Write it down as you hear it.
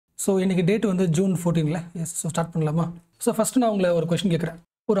So இன்றைக்கி date வந்து June 14ல. S, so start பண்ணலாமா? ஸோ ஃபஸ்ட்டு நான் உங்களை ஒரு கொஸ்டின் கேட்குறேன்.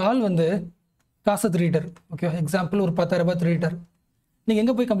 ஒரு ஆள் வந்து காசை திருடிட்டார். ஓகேவா? எக்ஸாம்பிள் ஒரு 10,000 ரூபாய் திருடிட்டார். நீங்கள்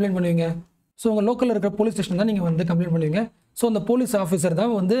எங்கே போய் கம்ப்ளைண்ட் பண்ணுவீங்க? ஸோ உங்கள் லோக்கலில் இருக்கிற போலீஸ் ஸ்டேஷன் தான் நீங்கள் வந்து கம்ப்ளைண்ட் பண்ணுவீங்க. ஸோ அந்த போலீஸ் ஆஃபீஸர்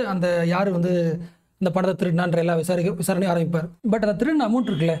தான் வந்து அந்த யார் வந்து இந்த பணத்தை திருடினான்ற எல்லாம் விசாரணை ஆரம்பிப்பார். பட் அந்த திருடின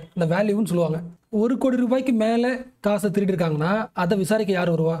அமௌண்ட் இருக்குல்ல, அந்த வேல்யூன்னு சொல்லுவாங்க. 1 கோடி ரூபாய்க்கு மேலே காசை திருடிருக்காங்கன்னா அதை விசாரிக்க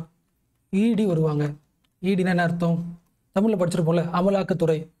யார் வருவா? இடி வருவாங்க. இடினா என்ன அர்த்தம்? தமிழில் படிச்சிருப்போம்ல,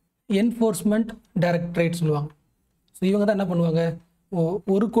 அமலாக்கத்துறை, என்ஃபோர்ஸ்மெண்ட் டைரக்டரேட் சொல்லுவாங்க. ஸோ இவங்க தான் என்ன பண்ணுவாங்க?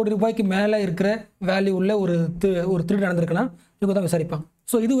 1 கோடி ரூபாய்க்கு மேலே இருக்கிற வேல்யூ உள்ள ஒரு திருடு நடந்திருக்குன்னா இவங்க தான் விசாரிப்பாங்க.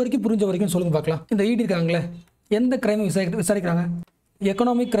 ஸோ இது வரைக்கும் புரிஞ்ச வரைக்கும் சொல்லுங்க பார்க்கலாம். இந்த இடி இருக்காங்களே, எந்த கிரைம் விசாரிக்கிறாங்க?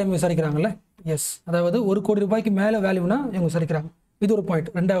 Economic crime விசாரிக்கிறாங்கல்ல. எஸ், அதாவது 1 கோடி ரூபாய்க்கு மேலே வேல்யூனா இவங்க விசாரிக்கிறாங்க. இது ஒரு பாயிண்ட்.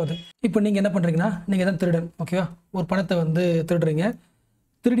 ரெண்டாவது, இப்போ நீங்கள் என்ன பண்ணுறீங்கன்னா, நீங்கள் தான் திருடன். ஓகேவா? ஒரு பணத்தை வந்து திருடுறீங்க.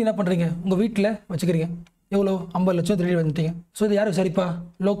 திருடி என்ன பண்ணுறீங்க? உங்கள் வீட்டில் வச்சுக்கிறீங்க. எவ்வளோ? 50 லட்சம் திருடி வந்துட்டீங்க. ஸோ இது யார் விசாரிப்பா?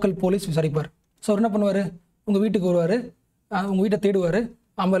 Local police விசாரிப்பார். ஸோ அவர் என்ன பண்ணுவார்? உங்கள் வீட்டுக்கு வருவார், உங்கள் வீட்டை தேடுவார்,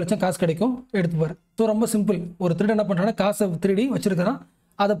 50 லட்சம் காசு கிடைக்கும், எடுத்துப்பார். ஸோ ரொம்ப சிம்பிள். ஒரு திருடன் என்ன பண்ணுறாங்கன்னா, காசை திருடி வச்சிருக்கிறான்,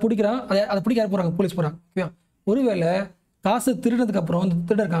 அதை பிடிக்கிறான். அதை பிடிக்க யார் போகிறாங்க? போலீஸ் போகிறாங்க. ஓகேவா? ஒருவேளை காசை திருடினதுக்கப்புறம் அந்த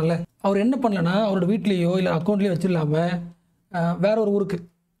திருடன் இருக்காங்கல்ல, அவர் என்ன பண்ணலன்னா அவரோட வீட்லேயோ இல்லை அக்கௌண்ட்லேயோ வச்சிடலாமல் வேற ஒரு ஊருக்கு,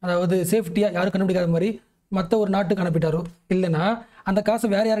 அதாவது சேஃப்டியாக யாரும் கண்டுபிடிக்காத மாதிரி மற்ற ஒரு நாட்டுக்கு அனுப்பிட்டாரோ, இல்லைன்னா அந்த காசை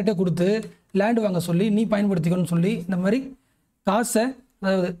வேறு யார்கிட்டே கொடுத்து லேண்டு வாங்க சொல்லி நீ பயன்படுத்திக்கணும்னு சொல்லி இந்த மாதிரி காசை,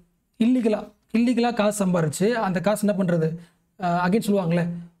 அதாவது இல்லீகலாக காசு சம்பாரிச்சு அந்த காசு என்ன பண்ணுறது? அகைன் சொல்லுவாங்களே,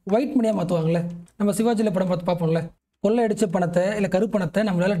 ஒயிட் மணியாக மாற்றுவாங்களே. நம்ம சிவாஜியில் படம் பார்ப்போம்ல, கொள்ளை அடித்த பணத்தை இல்லை கருப்பணத்தை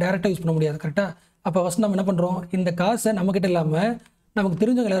நம்மளால் டேரெக்டாக யூஸ் பண்ண முடியாது. கரெக்டாக? அப்போ ஃபஸ்ட் நம்ம என்ன பண்ணுறோம்? இந்த காசை நம்மக்கிட்ட இல்லாமல் நமக்கு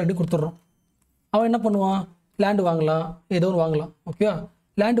தெரிஞ்சவங்க எல்லார்கிட்டையும் கொடுத்துட்றோம். அவன் என்ன பண்ணுவான்? லேண்டு வாங்கலாம், ஏதோ ஒன்று வாங்கலாம். ஓகேவா?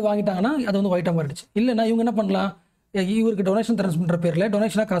 லேண்டு வாங்கிட்டாங்கன்னா அது வந்து ஒயிட்டாக மாறிடுச்சு. இல்லைன்னா இவங்க என்ன பண்ணலாம்? இவருக்கு டொனேஷன் ட்ரான்ஸ்பர் பேரில்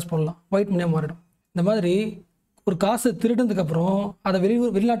டொனேஷனாக காசு போடலாம், ஒயிட் மணியாக மாறிடும். இந்த மாதிரி ஒரு காசை திருடுனதுக்கப்புறம் அதை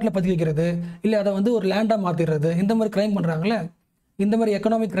வெளிநாட்டில் பதிவு வைக்கிறது, இல்லை அதை வந்து ஒரு லேண்டாக மாற்றிடுறது, இந்த மாதிரி க்ரைம் பண்ணுறாங்களே, இந்த மாதிரி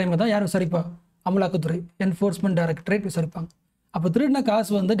எக்கனாமிக் க்ரைமை தான் யார் விசாரிப்பா? அமலாக்கத்துறை, என்ஃபோர்ஸ்மெண்ட் டைரக்டரேட் விசாரிப்பாங்க. அப்போ திருடின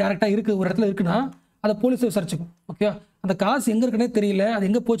காசு வந்து டேரெக்டாக இருக்குது, ஒரு இடத்துல இருக்குன்னா அதை போலீஸை விசாரிச்சுக்கும். ஓகேவா? அந்த காசு எங்கே இருக்குன்னே தெரியல, அது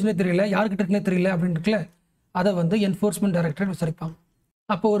எங்கே போச்சுன்னே தெரியல, யார்கிட்ட இருக்குன்னே தெரியல அப்படின்னு இருக்குல்ல, அதை வந்து என்ஃபோர்ஸ்மெண்ட் டைரக்டரேட் விசாரிப்பாங்க.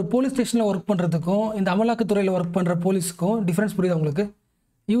 அப்போ ஒரு போலீஸ் ஸ்டேஷனில் ஒர்க் பண்ணுறதுக்கும் இந்த அமலாக்கத்துறையில் ஒர்க் பண்ணுற போலீஸுக்கும் டிஃப்ரென்ஸ் புரியுது உங்களுக்கு?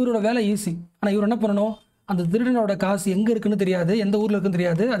 இவரோட வேலை ஈஸி. ஆனால் இவர் என்ன பண்ணணும்? அந்த திருடனோட காசு எங்கே இருக்குன்னு தெரியாது, எந்த ஊரில் இருக்குன்னு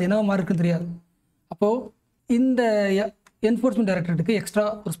தெரியாது, அது என்னவா மாதிரி இருக்குன்னு தெரியாது. அப்போது இந்த என்ஃபோர்ஸ்மெண்ட் டைரக்டரேட்டுக்கு எக்ஸ்ட்ரா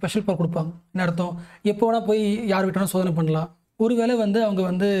ஒரு ஸ்பெஷல் பவர் கொடுப்பாங்க. என்ன அர்த்தம்? எப்போ வேணால் போய் யார் விட்டாலும் சோதனை பண்ணலாம். ஒருவேளை வந்து அவங்க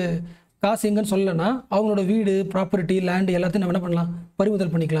வந்து காசு எங்கன்னு சொல்லலைன்னா அவங்களோட வீடு, ப்ராப்பர்ட்டி, லேண்டு எல்லாத்தையும் நம்ம என்ன பண்ணலாம்?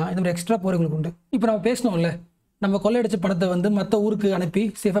 பறிமுதல் பண்ணிக்கலாம். இந்த மாதிரி எக்ஸ்ட்ரா பவர்களுக்கு உண்டு. இப்போ நம்ம பேசணும்ல, நம்ம கொள்ளையடிச்ச பணத்தை வந்து மற்ற ஊருக்கு அனுப்பி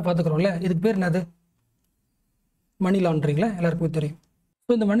சேஃபாக பார்த்துக்குறோம்ல, இதுக்கு பேர் என்னது? மணி லாண்ட்ரிங்கில் எல்லாருக்குமே தெரியும்.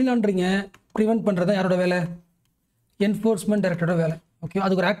 ஸோ இந்த மணி லாண்ட்ரிங்கை ப்ரிவென்ட் பண்ணுறது யாரோட வேலை? என்ஃபோர்ஸ்மெண்ட் டைரக்டரோட வேலை. ஓகே,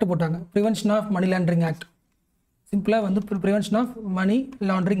 அதுக்கு ஒரு ஆக்ட் போட்டாங்க, prevention of money laundering act. சிம்பிளாக வந்து prevention of money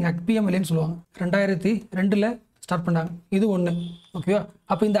laundering act, PMLAன்னு சொல்லுவாங்க. 2002ல் ஸ்டார்ட் பண்ணாங்க. இது ஒன்று. ஓகேவா?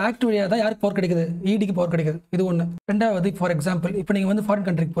 அப்போ இந்த ஆக்ட் வழியாக தான் யாருக்கு பவர் கிடைக்குது? இடிக்கு பவர் கிடைக்குது. இது ஒன்று. ரெண்டாவது, ஃபார் எக்ஸாம்பிள் இப்போ நீங்கள் வந்து ஃபாரின்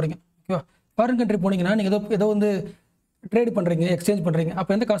கண்ட்ரிக்கு போகிறீங்க. ஓகேவா? ஃபாரின் கண்ட்ரி போனீங்கன்னா நீங்கள் ஏதோ வந்து ட்ரேட் பண்ணுறீங்க, எக்ஸ்சேஞ்ச் பண்ணுறீங்க.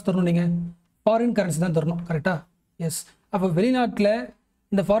 அப்போ எந்த காசு தரணும்? நீங்கள் ஃபாரின் கரன்சி தான் தரணும். கரெக்டாக? எஸ். அப்போ வெளிநாட்டில்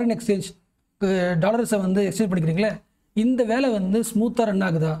இந்த ஃபாரின் எக்ஸ்சேஞ்ச் டாலர்ஸை வந்து எக்ஸ்சேஞ்ச் பண்ணிக்கிறீங்களே, இந்த வேலை வந்து ஸ்மூத்தாக ரன்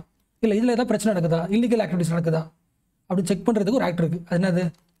ஆகுதா, இல்லை இதில் ஏதாவது பிரச்சனை நடக்குதா, இல்லீகல் ஆக்டிவிட்டிஸ் நடக்குதா அப்படின்னு செக் பண்ணுறதுக்கு ஒரு ஆக்ட் இருக்குது. அது என்னது?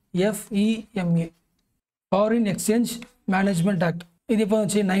 FEMA, foreign exchange management act. இது எப்போ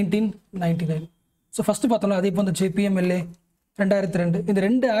வந்துச்சு? 1999. ஸோ ஃபஸ்ட்டு பார்த்தோம்னா அது இப்போ வந்துச்சு PMLA 2002. இந்த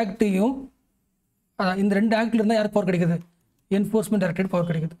ரெண்டு ஆக்டில் இருந்தால் யாருக்கு பவர் கிடைக்குது? என்ஃபோர்ஸ்மெண்ட் டைரக்டரேட் பவர்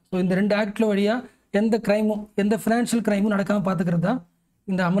கிடைக்குது. ஸோ இந்த ரெண்டு ஆக்டில் வழியாக எந்த கிரைமும், எந்த ஃபினான்ஷியல் கிரைமும் நடக்காமல் பார்த்துக்கிறது தான்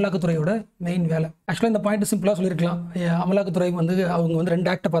இந்த அமலாக்கத்துறையோட மெயின் வேலை. ஆக்சுவலாக இந்த பாயிண்ட் சிம்பிளாக சொல்லியிருக்கலாம். அமலாக்கத்துறை வந்து அவங்க வந்து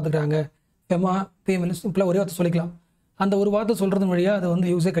 2 ஆக்டை பார்த்துக்கிறாங்க, FEMA, PMLA, சிம்பிளாக ஒரே வார்த்தை சொல்லிக்கலாம். அந்த ஒரு வார்த்தை சொல்கிறது வழியாக அது வந்து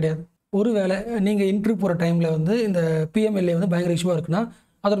யூஸே கிடையாது. ஒருவேளை நீங்கள் இன்டர்வியூ போகிற டைமில் வந்து இந்த PMLA வந்து பயங்கர இஷ்யூவாக இருக்குன்னா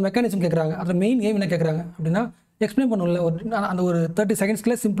அதோட மெக்கானிசம் கேட்குறாங்க, அதோட மெயின் எய்ம் என்ன கேட்குறாங்க அப்படின்னா எக்ஸ்பிளைன் பண்ணல அந்த ஒரு 30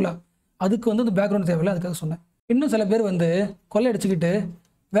 செகண்ட்ஸ்க்குள்ளே சிம்பிளாக. அதுக்கு வந்து அந்த பேக்ரவுண்ட் தேவையில்லை, அதுக்காக சொன்னேன். இன்னும் சில பேர் வந்து கொள்ளை அடிச்சுக்கிட்டு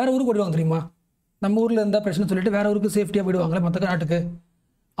வேறு ஊருக்கு போயிடுவாங்க தெரியுமா? நம்ம ஊரில் இருந்தால் பிரச்சனை சொல்லிட்டு வேறு ஊருக்கு சேஃப்டியாக போயிடுவாங்களே மற்ற நாட்டுக்கு.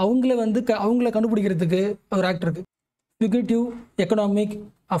 அவங்கள கண்டுபிடிக்கிறதுக்கு ஒரு ஆக்ட் இருக்குது, ஃபியூகிட்டிவ் எக்கனாமிக்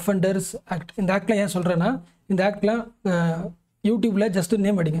அஃபெண்டர்ஸ் ஆக்ட். இந்த ஆக்டில் ஏன் சொல்கிறேன்னா, இந்த ஆக்டில் யூடியூப்பில் ஜஸ்ட்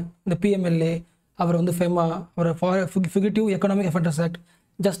நேம் அடிங்க, இந்த PMLA, அவர் வந்து FEMA, அவர் ஃபியூகிட்டிவ் எக்கனாமிக் அஃபெண்டர்ஸ் ஆக்ட்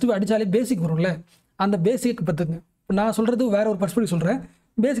ஜஸ்ட்டு அடித்தாலே பேசிக் வரும்ல, அந்த பேசிக் பார்த்துக்குங்க. இப்போ நான் சொல்கிறது வேறு ஒரு பர்ஸ்பெக்டிவ் சொல்கிறேன்,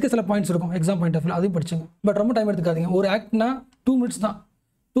 பேசிக்காக சில பாயிண்ட்ஸ் இருக்கும் எக்ஸாம் பாயிண்ட் ஆஃப் வியூ, அதையும் படிச்சுங்க. பட் ரொம்ப டைம் எடுத்துக்காதீங்க. ஒரு ஆக்ட்னா 2 மினிட்ஸ் தான்.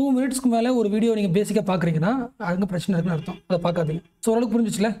 2 மினிட்ஸ்க்கு மேலே ஒரு வீடியோ நீங்கள் பேசிக்காக பார்க்குறீங்கன்னா அங்கே பிரச்சனை இருக்குன்னு அர்த்தம். அதை பார்க்காதீங்க. ஸோ ஓரளவுக்கு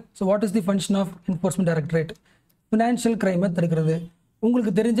புரிஞ்சிச்சுல? So what is the function of enforcement directorate? Financial கிரைமை தடுக்கிறது,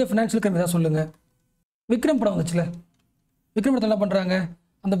 உங்களுக்கு தெரிஞ்ச ஃபினான்ஷியல் கிரைம் ஏதாவது சொல்லுங்கள். விக்ரம் படம் வந்துச்சுல, விக்ரம் படத்தில் என்ன பண்ணுறாங்க,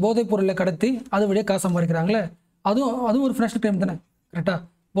 அந்த போதைப் பொருளை கடத்தி அது வழியாக காசு சம்பாதிக்கிறாங்களே, அதுவும் ஒரு ஃபினான்ஷியல் கிரைம் தானே, கரெக்டாக?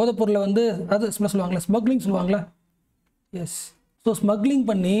 போதைப் பொருளை வந்து அது சொல்லுவாங்களே, ஸ்மக்லிங் சொல்லுவாங்களா? எஸ். ஸோ ஸ்மக்லிங்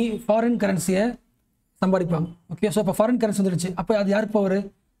பண்ணி ஃபாரின் கரன்சியை சம்பாதிப்பாங்க. ஓகே, ஸோ இப்போ ஃபாரின் கரன்சி வந்துருச்சு, அப்போ அது யாருக்கு பவர்?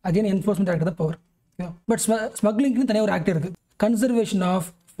 அகைன் என்ஃபோர்ஸ்மெண்ட் டைரக்டர் தான் பவர். ஓகே, பட் ஸ்மக்லிங்னு தனியாக ஒரு ஆக்ட் இருக்குது, conservation of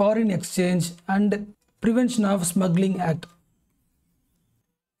foreign exchange and prevention of smuggling act.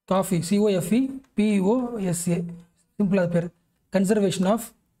 Coffee, COFE POSA, சிம்பிளாக பேர், conservation of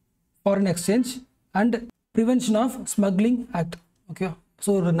foreign exchange and prevention of smuggling act. Okay, so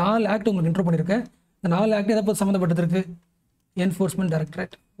ஒரு 4 act உங்களுக்கு intro பண்ணியிருக்கேன். இந்த 4 ஆக்ட் எதை பற்றி சம்மந்தப்பட்டது இருக்குது? Enforcement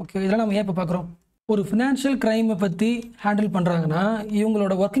directorate. ஓகே, இதெல்லாம் நம்ம ஏன் இப்போ பார்க்குறோம்? ஒரு ஃபினான்ஷியல் க்ரைமை பற்றி ஹேண்டில் பண்ணுறாங்கன்னா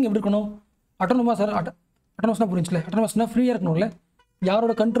இவங்களோட ஒர்க்கிங் எப்படி இருக்கணும்? அட்டானமஸாக புரிஞ்சில்ல, அட்டானமஸ்னால் ஃப்ரீயாக இருக்கணும்ல,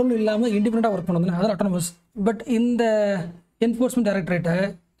 யாரோட கண்ட்ரோலும் இல்லாமல் இண்டிபெண்ட்டாக ஒர்க் பண்ணணும், அதான் அட்டானமஸ். பட் இந்த என்ஃபோர்ஸ்மெண்ட் டைரக்டரேட்டை,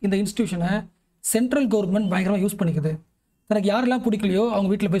 இந்த இன்ஸ்டியூஷனை சென்ட்ரல் கவர்மெண்ட் பயங்கரமாக யூஸ் பண்ணிக்குது. தனக்கு யாரெல்லாம் பிடிக்கலையோ அவங்க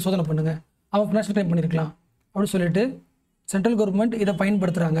வீட்டில் போய் சோதனை பண்ணுங்கள், அவன் ஃபினான்ஷியல் க்ரைம் பண்ணியிருக்கலாம் அப்படின்னு சொல்லிட்டு சென்ட்ரல் கவர்மெண்ட் இதை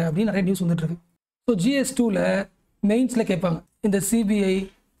பயன்படுத்துகிறாங்க அப்படின்னு நிறைய நியூஸ் வந்துட்டுருக்கு. ஸோ GS2ல் மெயின்ஸில் கேட்பாங்க, இந்த CBI,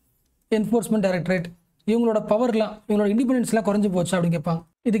 என்ஃபோர்ஸ்மெண்ட் டைரக்டரேட் இவங்களோட பவர்லாம், இவங்களோட இண்டிபெண்டன்ஸ்லாம் குறைஞ்சி போச்சு அப்படின்னு கேட்பாங்க.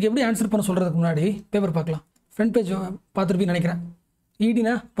 இதுக்கு எப்படி ஆன்சர் பண்ண சொல்கிறதுக்கு முன்னாடி பேப்பர் பார்க்கலாம். ஃப்ரண்ட் பேஜ் பார்த்துருப்பீங்கன்னு நினைக்கிறேன்.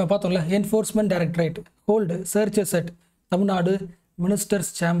 EDனா இப்போ பார்த்தோம்ல, enforcement directorate hold churches at Tamil Nadu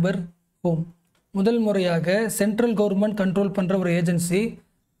ministers chamber home. முதல் முறையாக சென்ட்ரல் கவர்மெண்ட் கண்ட்ரோல் பண்ணுற ஒரு ஏஜென்சி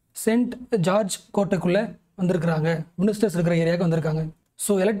சென்ட் ஜார்ஜ் கோட்டைக்குள்ளே வந்திருக்கிறாங்க, மினிஸ்டர்ஸ் இருக்கிற ஏரியாவுக்கு வந்திருக்காங்க.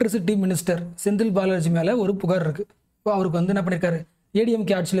 So electricity minister Senthil Balaji மேலே ஒரு புகார் இருக்குது. இப்போ அவருக்கு வந்து என்ன பண்ணியிருக்காரு,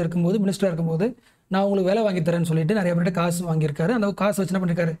 ADMK ஆட்சியில் இருக்கும்போது, மினிஸ்டராக இருக்கும்போது நான் உங்களுக்கு வேலை வாங்கி தரேன்னு சொல்லிட்டு நிறைய பேர்கிட்ட காசு வாங்கியிருக்காரு. அந்த காசு வச்சு என்ன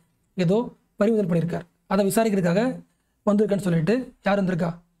பண்ணியிருக்காரு, ஏதோ பறிமுதல் பண்ணியிருக்காரு. அதை விசாரிக்கிறதுக்காக வந்திருக்கான்னு சொல்லிட்டு யார் வந்திருக்கா,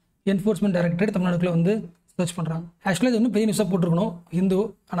 என்ஃபோர்ஸ்மெண்ட் டைரக்டரேட் தமிழ்நாடுக்குள்ளே வந்து சர்ச் பண்ணுறாங்க. ஆக்சுவலாக இது இன்னும் பெரிய நியூஸாக போட்டிருக்கணும் ஹிந்து,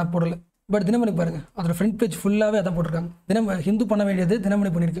 ஆனால் போடலை. பட் தினமணி பாருங்கள், அதோட ஃப்ரண்ட் பேஜ் ஃபுல்லாகவே அதான் போட்டிருக்காங்க. ஹிந்து பண்ண வேண்டியது தினமணி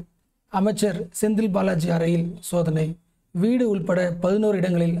பண்ணியிருக்கு. அமைச்சர் செந்தில் பாலாஜி அறையில் சோதனை, வீடு உள்பட 11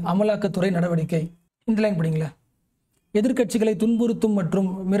 இடங்களில் அமலாக்கத்துறை நடவடிக்கை. இந்த லைன் படிங்களா, எதிர்க்கட்சிகளை துன்புறுத்தும் மற்றும்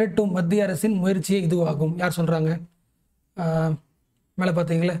மிரட்டும் மத்திய அரசின் முயற்சியே இதுவாகும். யார் சொல்கிறாங்க? மேலே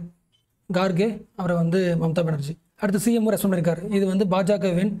பார்த்தீங்களே, கார்கே, அவரை வந்து மம்தா பானர்ஜி. அடுத்து CM ரெஸ்பாண்ட் பண்ணியிருக்காரு, இது வந்து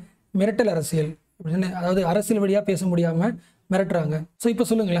பாஜகவின் மிரட்டல் அரசியல் அப்படின்னு, அதாவது அரசியல் வழியாக பேச முடியாமல் மிரட்டுறாங்க. ஸோ இப்போ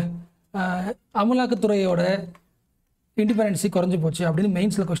சொல்லுங்களேன், அமலாக்கத்துறையோட இண்டிபெண்டன்சி குறைஞ்சி போச்சு அப்படின்னு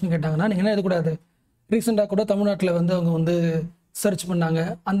மெயின்ஸில் கொஸ்டின் கேட்டாங்கன்னா நீங்கள் என்ன எழுதக்கூடாது, ரீசெண்டாக கூட தமிழ்நாட்டில் வந்து அவங்க வந்து சர்ச் பண்ணாங்க,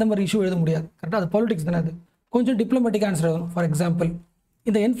 அந்த மாதிரி இஷ்யூ எழுத முடியாது. கரெக்டாக அது பாலிடிக்ஸ் தானே. அது கொஞ்சம் டிப்ளமேட்டிக் ஆன்சர் ஆகும். ஃபார் எக்ஸாம்பிள்,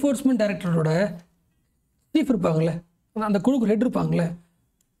 இந்த என்ஃபோர்ஸ்மெண்ட் டைரக்டரோட சீஃப் இருப்பாங்களே, அந்த குழுக்கு ஹெட் இருப்பாங்களே,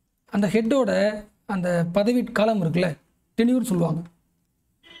 அந்த ஹெட்டோட அந்த பதவி காலம் இருக்குல்ல, டென்யூர் சொல்லுவாங்க.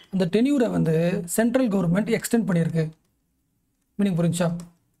 அந்த டென்யூரை வந்து சென்ட்ரல் கவர்மெண்ட் எக்ஸ்டெண்ட் பண்ணியிருக்கு. மீனிங் புரிஞ்சா?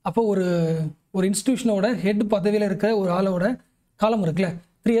 அப்போ ஒரு இன்ஸ்டியூஷனோட ஹெட் பதவியில் இருக்கிற ஒரு ஆளோட காலம் இருக்குல்ல,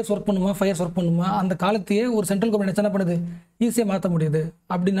 3 years ஒர்க் பண்ணுமா, 5 years ஒர்க் பண்ணுமா, அந்த காலத்தையே ஒரு சென்ட்ரல் கவர்மெண்ட் என்ன பண்ணுது, ஈஸியாக மாற்ற முடியுது.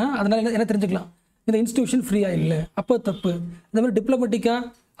 அப்படின்னா அதனால் என்ன தெரிஞ்சுக்கலாம், இந்த இன்ஸ்டியூஷன் ஃப்ரீயாக இல்லை, அப்போ தப்பு. இந்த மாதிரி டிப்ளமேட்டிக்காக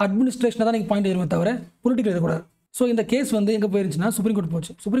அட்மினிஸ்ட்ரேஷனை தான் நீங்கள் பாயிண்ட் எழுதுமே தவிர பொலிட்டிக்கல் எழுதக்கூடாது. ஸோ இந்த கேஸ் வந்து எங்கே போயிருந்துச்சுன்னா சுப்ரீம் கோர்ட்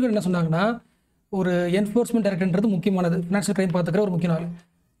போச்சு. சுப்ரீம் கோர்ட் என்ன சொன்னாங்கன்னா, ஒரு என்ஃபோர்ஸ்மெண்ட் டைரக்டர்ன்றது முக்கியமானது, ஃபினான்ஷியல் கிரைம் பார்த்துக்கிற ஒரு முக்கிய நாள்.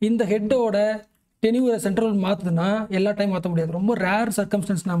 இந்த ஹெட்டோட டென்யூரை சென்ட்ரல் மாற்றுதுன்னா எல்லா டைம் மாற்ற முடியாது, ரொம்ப ரேர்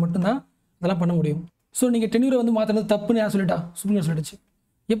சர்க்கம்ஸ்டன்ஸ்னால் மட்டும்தான் அதெல்லாம் பண்ண முடியும். ஸோ நீங்கள் டென்யூரை வந்து மாற்றினது தப்புன்னு யார் சொல்லிட்டா, சுப்ரீம் கோர்ட் சொல்லிடுச்சு.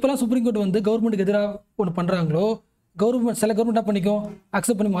 எப்போல்லாம் சுப்ரீம் கோர்ட் வந்து கவர்மெண்ட்டுக்கு எதிராக ஒன்று பண்ணுறாங்களோ, சில கவர்மெண்ட் என்ன பண்ணிக்கும்,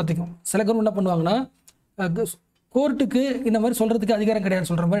 அக்செப்ட் பண்ணி மாற்றிக்கும். சில கவர்மெண்ட் என்ன பண்ணுவாங்கன்னா, கோர்ட்டுக்கு இந்த மாதிரி சொல்கிறதுக்கு அதிகாரம்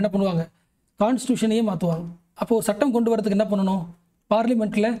கிடையாதுன்னு சொல்கிற மாதிரி என்ன பண்ணுவாங்க, கான்ஸ்டியூஷனையே மாற்றுவாங்க. அப்போ ஒரு சட்டம் கொண்டு வரதுக்கு என்ன பண்ணணும்,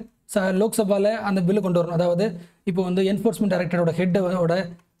 பார்லிமெண்ட்டில் லோக்சபாவில் அந்த பில்லு கொண்டு வரணும். அதாவது இப்போ வந்து என்ஃபோர்ஸ்மெண்ட் டைரக்டரோட ஹெட்டோட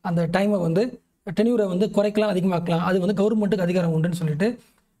அந்த டைமை வந்து டென்யூரை வந்து குறைக்கலாம், அதிகமாக்கலாம், அது வந்து கவர்மெண்ட்டுக்கு அதிகாரம் உண்டுன்னு சொல்லிட்டு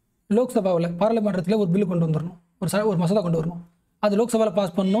லோக்சபாவில் பார்லிமெண்ட்டில் ஒரு பில்லு கொண்டு வந்துடணும், ஒரு மசோதா கொண்டு வரணும். அது லோக்சபாவில்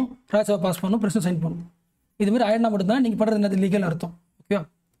பாஸ் பண்ணணும், ராஜ்யசபா பாஸ் பண்ணணும், பிரசிடென்ட் சைன் பண்ணணும். இதுமாதிரி ஆயிடனா மட்டும்தான் நீங்கள் பண்ணுறது என்னது லீகல் அர்த்தம். ஓகேவா?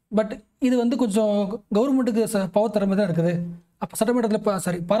 பட் இது வந்து கொஞ்சம் கவர்மெண்ட்டுக்கு பவர் தர மாதிரி தான் இருக்குது. அப்போ சட்டமன்றத்தில்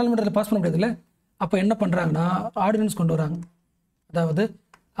பார்லிமெண்ட்டில் பாஸ் பண்ண முடியாதுல்ல. அப்போ என்ன பண்ணுறாங்கன்னா, ஆர்டினன்ஸ் கொண்டு வராங்க, அதாவது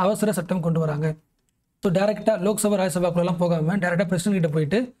அவசர சட்டம் கொண்டு வராங்க. ஸோ டேரெக்டாக லோக்சபா ராஜ்யசபாக்குள்ளெல்லாம் போகாமல் டேரெக்டாக பிரசிடென்ட் கிட்ட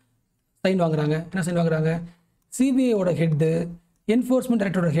போயிட்டு சைன் வாங்குறாங்க. என்ன சைன் வாங்குறாங்க, சிபிஐயோட ஹெட்டு, என்ஃபோர்ஸ்மெண்ட்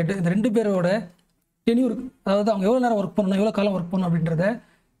டைரக்டரோட ஹெட், இந்த 2 பேரோட டென்யூர், அதாவது அவங்க எவ்வளோ நேரம் ஒர்க் பண்ணணும், எவ்வளோ காலம் ஒர்க் பண்ணணும் அப்படின்றத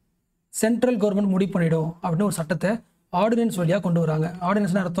சென்ட்ரல் கவர்மெண்ட் முடிவு பண்ணிடும் அப்படின்னு ஒரு சட்டத்தை ஆர்டினன்ஸ் வழியாக கொண்டு வராங்க.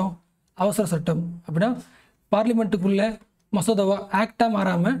 ஆர்டினன்ஸ்னு அர்த்தம் அவசர சட்டம். அப்படின்னா பார்லிமெண்ட்டுக்குள்ளே மசோதாவா ஆக்டாக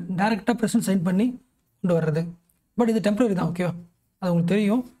மாறாமல் டேரெக்டாக பிரசிடென்ட் சைன் பண்ணி கொண்டு வர்றது. பட் இது டெம்பரரி தான். ஓகேவா? அது உங்களுக்கு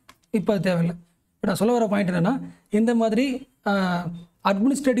தெரியும், இப்போ அது தேவையில்லை. இப்போ நான் சொல்ல வர பாயிண்ட் என்னென்னா, இந்த மாதிரி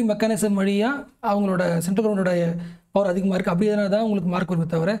அட்மினிஸ்ட்ரேட்டிவ் மெக்கானிசம் வழியாக அவங்களோட சென்ட்ரல் கவர்மெண்டோட பவர் அதிகமாக இருக்குது அப்படி எதனா தான் உங்களுக்கு மார்க் வருமே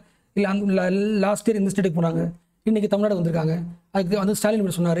தவிர இல்லை அந்த லாஸ்ட் இயர் இந்த ஸ்டேட்டுக்கு போனாங்க இன்றைக்கி தமிழ்நாடு வந்திருக்காங்க அதுக்கு வந்து ஸ்டாலின்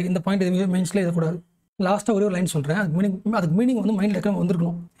இப்படி சொன்னார் இந்த பாயிண்ட் எதுவுமே மெயின்ஸில் எழுதக்கூடாது. லாஸ்ட்டாக ஒரே ஒரு லைன் சொல்கிறேன் அதுக்கு மீனிங் வந்து மைண்டில் இருக்க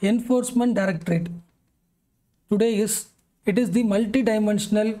வந்திருக்கணும். Enforcement directorate today it is the multi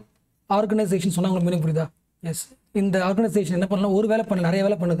dimensional organisation சொன்னால் உங்களுக்கு மீனிங் புரியுதா? எஸ், இந்த ஆர்கனைசேஷன் என்ன பண்ணலாம், ஒரு வேலை பண்ணல நிறைய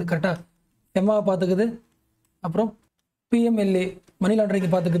வேலை பண்ணுது. கரெக்டாக எம்மாவை பார்த்துக்குது, அப்புறம் பிஎம்எல்ஏ மணி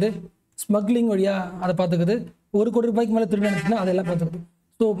லாண்டரிங் பார்த்துக்குது, ஸ்மக்லிங் வழியாக அதை பார்த்துக்குது, ₹1 கோடி மேலே திருடி நினைச்சுன்னா அதெல்லாம் பார்த்துக்குது.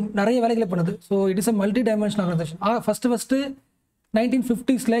 ஸோ நிறைய வேலைகளை பண்ணுது. So it is a multi dimensional organisation. First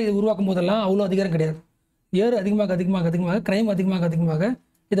 1950s இது உருவாக்கும் போதெல்லாம் அவ்வளோ அதிகாரம் கிடையாது. ஏர் அதிகமாக கிரைம் அதிகமாக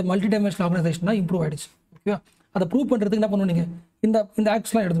இதை மல்டி டைமென்ஷனல் ஆர்கனைசேஷனாக இம்ப்ரூவ் ஆகிடுச்சு. ஓகேவா? அதை ப்ரூவ் பண்ணுறதுக்கு என்ன பண்ணணும், நீங்கள் இந்த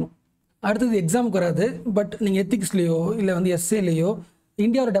ஆக்ட்ஸ்லாம் எழுதணும். அடுத்தது எக்ஸாமுக்கு வராது, பட் நீங்கள் எத்திக்ஸ்லேயோ இல்லை வந்து எஸ்ஏலேயோ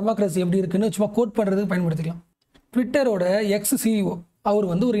இந்தியாவோட டெமோக்ரஸி எப்படி இருக்குன்னு சும்மா கோட் பண்ணுறதுக்கு பயன்படுத்திக்கலாம். ட்விட்டரோட எக்ஸ் சிஇஓ அவர்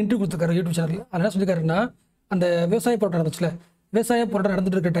வந்து ஒரு இன்டர்வியூ கொடுத்துருக்காரு யூடியூப் சேனலில். அதில் என்ன சொல்லியிருக்காருன்னா, அந்த விவசாய போராட்டம் நடந்துச்சுல, விவசாய போராட்டம்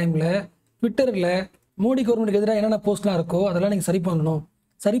நடந்துட்டு இருக்க டைமில் ட்விட்டரில் மோடி கவர்மெண்ட்டுக்கு எதிராக என்னென்ன போஸ்ட்லாம் இருக்கோ அதெல்லாம் நீங்கள் சரி பண்ணணும்.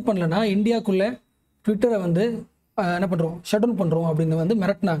 சரி பண்ணலன்னா இந்தியாவுக்குள்ளே ட்விட்டரை வந்து என்ன பண்ணுறோம், ஷட் டவுன் பண்ணுறோம் அப்படின்னு வந்து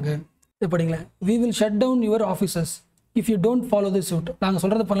மிரட்டினாங்க. இது படிங்களேன், we will shut down your offices if you don't follow this suit. நாங்கள்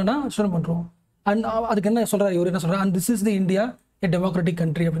சொல்கிறத பண்ணலன்னா ஷட் டவுன் பண்ணுறோம். அண்ட் அதுக்கு என்ன சொல்கிறார் இவர், என்ன சொல்கிறார், and this is the India a democratic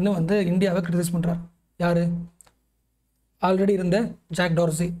country அப்படின்னு வந்து இந்தியாவை கிரிட்டிசைஸ் பண்ணுறார். யார்? ஆல்ரெடி இருந்த jack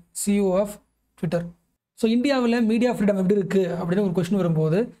Darcy, CEO of Twitter. So இந்தியாவில் மீடியா ஃப்ரீடம் எப்படி இருக்குது அப்படின்னு ஒரு கொஸ்டின்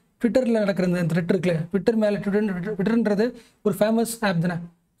வரும்போது, ட்விட்டரில் நடக்கிற இந்த த்ரெட் இருக்குல்ல, ட்விட்டர்ன்றது ஒரு ஃபேமஸ் ஆப் தானே.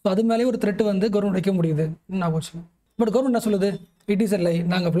 ஸோ அது மேலேயே ஒரு த்ரெட் வந்து கவர்மெண்ட் வைக்க முடியுது நான் போச்சு. பட் கவர்மெண்ட் என்ன சொல்லுது, இட் இஸ் எ லை,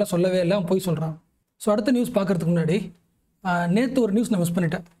 நாங்கள் அப்படிலாம் சொல்லவே இல்லை, போய் சொல்கிறான். ஸோ அடுத்த நியூஸ் பார்க்குறதுக்கு முன்னாடி நேற்று ஒரு நியூஸ் நான் மிஸ்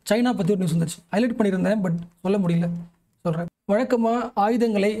பண்ணிட்டேன். சைனா பற்றி ஒரு நியூஸ் வந்துச்சு, ஹைலைட் பண்ணியிருந்தேன் பட் சொல்ல முடியல, சொல்கிறேன். வழக்கமாக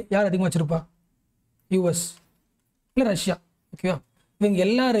ஆயுதங்களை யார் அதிகமாக வச்சுருப்பா? யூஎஸ் இல்லை ரஷ்யா. ஓகேவா? இவங்க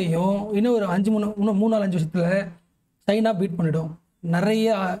எல்லாரையும் இன்னும் ஒரு 3-4 வருஷத்தில் சைனா பீட் பண்ணிடும்.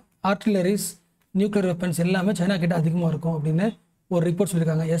 நிறைய ஆர்டிலரிஸ், நியூக்ளியர் வெப்பன்ஸ் எல்லாமே சைனா கிட்ட அதிகமாக இருக்கும் அப்படின்னு ஒரு ரிப்போர்ட்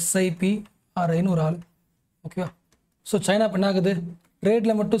சொல்லியிருக்காங்க. SIPRIன்னு ஒரு ஆள். ஓகேவா? ஸோ சைனா இப்போ என்ன ஆகுது,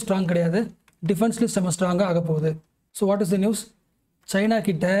 ட்ரேடில் மட்டும் ஸ்ட்ராங் கிடையாது, டிஃபென்ஸ்லேயும் செம்ம ஸ்ட்ராங்காக ஆக போகுது. So what is the news? China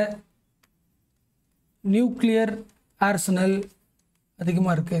கிட்ட நியூக்ளியர் ஆர்சனல்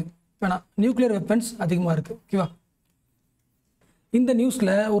அதிகமாக இருக்குது, வேணாம் நியூக்ளியர் வெப்பன்ஸ் அதிகமாக இருக்குது. ஓகேவா? இந்த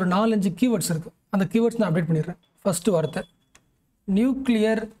நியூஸில் ஒரு 4-5 கீவேர்ட்ஸ் இருக்குது. அந்த கீவேர்ட்ஸ் நான் அப்டேட் பண்ணிடுறேன். ஃபஸ்ட்டு வார்த்தை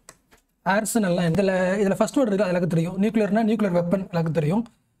நியூக்ளியர் ஆர்சனல்லாம். இதில் ஃபஸ்ட் வேர்டு இருக்குது, அது எனக்கு தெரியும். நியூக்ளியர்னா நியூக்ளியர் வெப்பன் எனக்கு தெரியும்.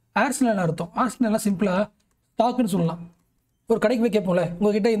 ஆர்சனல் அர்த்தம், ஆர்சனல்லாம் சிம்பிளாக ஸ்டாக்குன்னு சொல்லலாம். ஒரு கடைக்கு போய் கேட்போம்ல,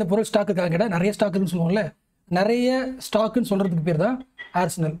 உங்ககிட்ட இந்த பொருள் ஸ்டாக் இருக்காங்க கேட்டால் நிறைய ஸ்டாக் இருக்குன்னு சொல்லுவோம்ல, நிறைய ஸ்டாக்குன்னு சொல்கிறதுக்கு பேர் தான்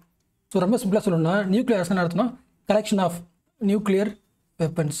ஆர்சனல். ஸோ ரொம்ப சிம்பிளாக சொல்லணும்னா நியூக்ளியர் ஆர்சனல் அர்த்தம்னா collection of nuclear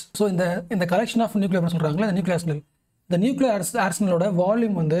weapons. So இந்த கலெக்ஷன் ஆஃப் நியூக்ளியர் வெப்பன்ஸ் சொல்கிறாங்களே, இந்த நியூக்ளியர் ஆர்சனல், இந்த நியூக்ளியர் ஆர்சனலோட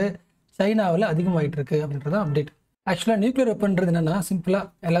வால்யூம் வந்து சைனாவில் அதிகமாகிட்டு இருக்கு அப்படின்றது அப்டேட். ஆக்சுவலாக நியூக்ளியர் வெப்பன்றது என்னென்னா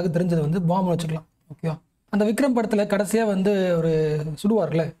சிம்பிளாக எல்லாருக்கும் தெரிஞ்சது வந்து பாம்பு வச்சுக்கலாம். ஓகேவா? அந்த விக்ரம் படத்தில் கடைசியாக வந்து ஒரு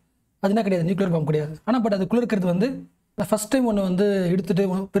சுடுவார்ல, அதுனா கிடையாது, நியூக்ளியர் பாம்பு கிடையாது. ஆனால் பட் அதுக்குள்ளே இருக்கிறது வந்து ஃபஸ்ட் டைம் ஒன்று வந்து எடுத்துகிட்டு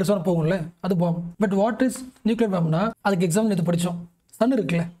பெருசாக போகும்ல, அது பாம்பு. பட் வாட் இஸ் நியூக்ளியர் பாம்புனா, அதுக்கு எக்ஸாம்பிள் எடுத்து படித்தோம். சன்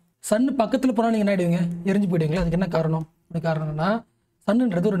இருக்குல்ல, சன்னு பக்கத்தில் போனால் நீங்கள் என்ன ஆகிடுவீங்க, எரிஞ்சு போயிடுவீங்களா? அதுக்கு என்ன காரணம்? அது காரணம்னா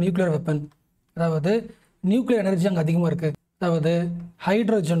சன்னுன்றது ஒரு நியூக்ளியர் வெப்பன். அதாவது நியூக்ளியர் எனர்ஜி அங்கே அதிகமாக இருக்குது. அதாவது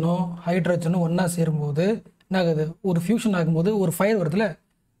ஹைட்ரஜனும் ஒன்றா சேரும்போது என்ன ஆகுது, ஒரு ஃபியூஷன் ஆகும்போது ஒரு ஃபயர் வருதுல்ல,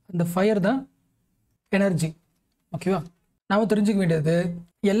 அந்த ஃபயர் தான் எனர்ஜி. ஓகேவா? நாம் தெரிஞ்சுக்க வேண்டியது,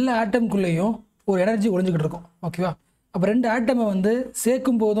 எல்லா ஆட்டம்குள்ளேயும் ஒரு எனர்ஜி ஒழிஞ்சிக்கிட்டு இருக்கும். ஓகேவா? அப்போ 2 ஆட்டமை வந்து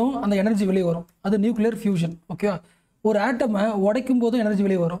சேர்க்கும் போதும் அந்த எனர்ஜி வெளியே வரும், அது நியூக்ளியர் ஃபியூஷன். ஓகேவா? ஒரு ஆட்டமை உடைக்கும் போதும் எனர்ஜி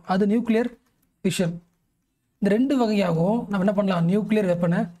வெளியே வரும், அது நியூக்ளியர் ஃபிஷன். இந்த 2 வகையாகவும் நம்ம என்ன பண்ணலாம், நியூக்ளியர்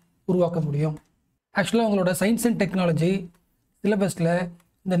வெப்பனை உருவாக்க முடியும். ஆக்சுவலாக உங்களோட சயின்ஸ் அண்ட் டெக்னாலஜி சிலபஸில்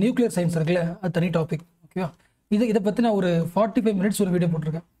இந்த நியூக்ளியர் சயின்ஸ் இருக்குல்ல, அது தனி டாபிக். ஓகேவா? இதை பற்றி நான் ஒரு 45 மினிட்ஸ் ஒரு வீடியோ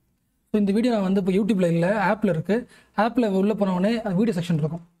போட்டிருக்கேன். ஸோ இந்த வீடியோ நான் வந்து இப்போ யூடியூப்பில் இல்லை, ஆப்பில் இருக்குது. ஆப்பில் உள்ளே போனவொடனே அது வீடியோ செக்ஷன்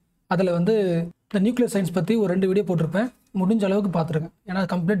இருக்கும். அதில் வந்து இந்த நியூக்ளியர் சயின்ஸ் பற்றி ஒரு 2 வீடியோ போட்டிருப்பேன். முடிஞ்ச அளவுக்கு பார்த்துருக்கேன், ஏன்னா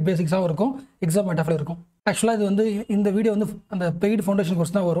கம்ப்ளீட் பேசிக்ஸாகவும் இருக்கும், எக்ஸாம் மெட்டாஃபில் இருக்கும். ஆக்சுவலாக இது வந்து இந்த வீடியோ வந்து அந்த பெய்டு ஃபவுண்டேஷன்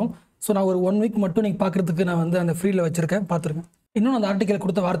கோர்ஸ் தான் வரும். ஸோ நான் ஒரு 1 வீக் மட்டும் நீங்கள் பார்க்குறதுக்கு நான் வந்து அந்த ஃப்ரீயில் வச்சுருக்கேன், பார்த்துருக்கேன். இன்னொன்று அந்த ஆர்டிக்கல்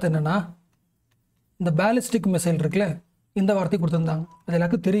கொடுத்த வார்த்தை என்னென்னா, இந்த பேலிஸ்டிக் மிசைல் இருக்குல்ல, இந்த வார்த்தை கொடுத்துருந்தாங்க. அது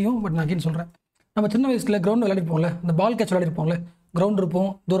எல்லாருக்கும் தெரியும், பட் நான் அகைன் சொல்கிறேன். நம்ம சின்ன வயசில் கிரவுண்ட் விளையாடிருப்போம்ல, இந்த பால் கேட்ச் விளையாடிருப்போம்ல, கிரவுண்ட்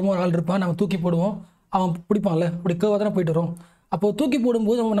இருப்போம், தூரமாக ஒரு ஆள் இருப்பான், நம்ம தூக்கி போடுவோம், அவன் பிடிப்பான்ல, அப்படி கேர்வாக தானே போயிட்டு வரும். அப்போது தூக்கி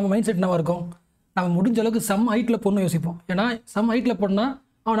போடும்போது நம்ம மைண்ட் செட் என்னவாக இருக்கும், நம்ம முடிஞ்ச அளவுக்கு சம் ஹைட்டில் போடணும் யோசிப்போம். ஏன்னா சம் ஹைட்டில் போடணும்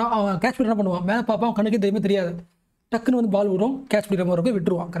அவன் கேட்ச் பண்ணி என்ன பண்ணுவான், மேலே பார்ப்பான், அவன் கண்ணுக்கே தெரியுமே தெரியாது, டக்குன்னு வந்து பால் விடும், கேட்ச் பிடிக்கிற மாதிரி இருக்கும்,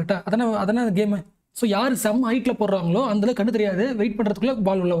 விட்டுருவான். கரெக்டாக அதானே அந்த கேமு. ஸோ யார் சம் ஹைட்டில் போடுறாங்களோ அந்தளவு கண்ணு தெரியாது, வெயிட் பண்ணுறதுக்குள்ளே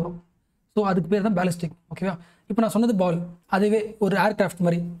பால் உள்ள வரும். ஸோ அதுக்கு பேர் தான் பேலிஸ்டிக். ஓகேவா? இப்போ நான் சொன்னது பால், அதுவே ஒரு ஏர்கிராஃப்ட்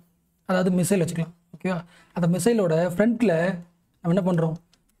மாதிரி, அதாவது மிசைல் வச்சுக்கலாம். ஓகேவா. அந்த மிசைலோட ஃப்ரண்ட்டில் நம்ம என்ன பண்ணுறோம்,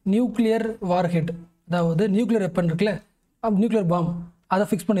 நியூக்ளியர் வார்ஹெட், அதாவது நியூக்ளியர் வெப்பன் இருக்குல்ல, நியூக்ளியர் பாம், அதை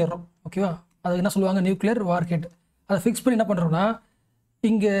ஃபிக்ஸ் பண்ணிடுறோம். ஓகேவா. அது என்ன சொல்லுவாங்க, நியூக்ளியர் வார்ஹெட். அதை ஃபிக்ஸ் பண்ணி என்ன பண்ணுறோம்னா,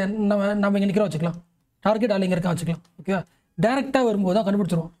 இங்கே நம்ம இங்கே நிற்கிறோம் வச்சுக்கலாம், டார்கெட் ஆள் இங்கே இருக்கா வச்சுக்கலாம். ஓகேவா. டேரெக்டாக வரும்போது தான்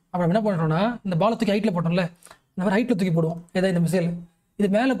கண்டுபிடிச்சிருவோம். அப்புறம் என்ன பண்ணுறோம்னா, இந்த பாலை தூக்கி ஹைட்டில் போட்டோம்ல, இந்த மாதிரி ஹைட்டில் தூக்கி போடுவோம். ஏதாவது இந்த மிசைல் இது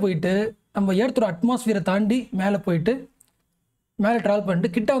மேலே போயிட்டு நம்ம ஏர்த்தோட அட்மாஸ்ஃபியரை தாண்டி மேலே போயிட்டு மேலே ட்ராவல் பண்ணிட்டு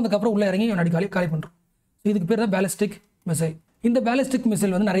கிட்ட வந்ததுக்கப்புறம் உள்ளே இறங்கி நடி காலி பண்ணுறோம். இதுக்கு பேர் தான் பேலிஸ்டிக் மிசைல். இந்த பேலிஸ்டிக்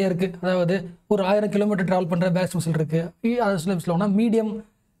மிசைல் வந்து நிறைய இருக்குது. அதாவது ஒரு 1000 கிலோமீட்டர் ட்ராவல் பண்ணுற பேலிஸ்டிக் மிசைல் இருக்குது. அது சொல்லுவாங்கன்னா மீடியம்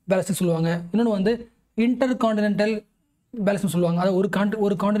பேலிஸ்டிக் சொல்லுவாங்க. இன்னொன்று வந்து இன்டர் கான்டினென்டல் பேலிஸ்டிக் சொல்லுவாங்க. அதாவது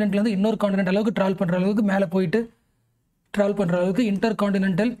ஒரு கான்டினென்ட்லேருந்து இன்னொரு கான்டினென்ட் அளவுக்கு ட்ராவல் பண்ணுற அளவுக்கு மேலே போயிட்டு ட்ராவல் பண்ணுற அளவுக்கு இன்டர்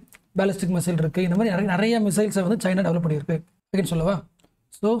கான்டினென்டல் பேலிஸ்டிக் மிசைல் இருக்குது. இந்த மாதிரி நிறைய மிசைல்ஸை வந்து சைனா டெவலப் பண்ணியிருக்கு அப்படின்னு சொல்லவா.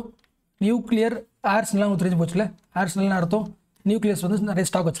 ஸோ நியூக்ளியர் ஆர்ஸ்னெலாம் உங்களுக்கு தெரிஞ்சு போச்சுல. ஆர்ஸ்னல்னு அர்த்தம் நியூக்ளியஸ் வந்து நிறைய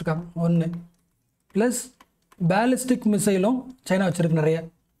ஸ்டாக் வச்சுருக்காங்க ஒன்று, ப்ளஸ் பேலிஸ்டிக் மிசைலும் சைனா வச்சுருக்கு நிறைய.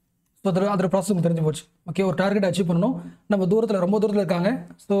 ஸோ அதோட ப்ராசஸ் உங்களுக்கு தெரிஞ்சு போச்சு. ஓகே, ஒரு டார்கெட் அச்சீவ் பண்ணணும், நம்ம ரொம்ப தூரத்தில் இருக்காங்க,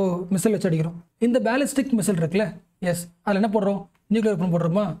 ஸோ மிசைல் வச்சு அடிக்கிறோம். இந்த பேலிஸ்டிக் மிசைல் இருக்குல்ல, எஸ், அதில் என்ன போடுறோம், நியூக்ளியர் வெப்பன்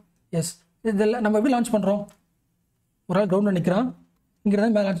போடுறோமா. எஸ், இதெல்லாம் நம்ம எப்படி லான்ச் பண்ணுறோம், ஒரு ஆள் கிரவுண்டில் நிற்கிறான், இங்கே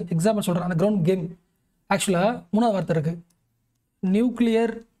இருந்தால் மேலே எக்ஸாம்பிள் சொல்கிறேன், அந்த கிரவுண்ட் கேம். ஆக்சுவலாக 3வது வார்த்தை இருக்குது,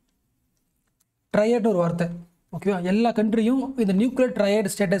 நியூக்ளியர் ட்ரையட்னு ஒரு வார்த்தை. ஓகேவா. எல்லா கண்ட்ரியும் இந்த நியூக்ளியர் ட்ரையட்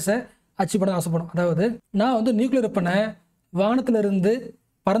ஸ்டேட்டஸை அச்சீவ் பண்ண ஆசைப்படும். அதாவது நான் வந்து நியூக்ளியர் வெப்பனை வானத்திலிருந்து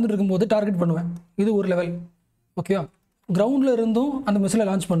பறந்துட்டு இருக்கும்போது டார்கெட் பண்ணுவேன், இது ஒரு லெவல். ஓகேவா. கிரவுண்டில் இருந்தும் அந்த மிசைலை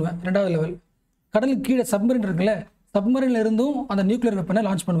லான்ச் பண்ணுவேன், 2வது லெவல். கடலுக்கு கீழே சப்மரின் இருக்குல்ல, சப்மரின்ல இருந்தும் அந்த நியூக்ளியர் வெப்பனை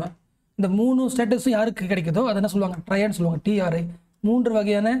லான்ச் பண்ணுவேன். இந்த 3 ஸ்டேட்டஸும் யாருக்கு கிடைக்குதோ அதை என்ன சொல்லுவாங்க, ட்ரையட்னு சொல்லுவாங்க, TRI. 3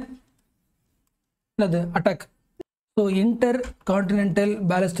 வகையான attack. So inter continental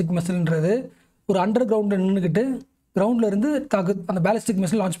ballistic மிசைல்ன்றது ஒரு அண்டர் கிரவுண்டில் நின்றுக்கிட்டு கிரவுண்டில் இருந்து அந்த பேலிஸ்டிக்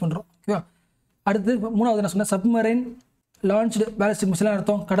மிசைல் லான்ச் பண்ணுறோம். ஓகேவா. அடுத்து 3வது என்ன சொன்னால், சப்மரைன் லான்ச்டு பேலிஸ்டிக் மிசைல்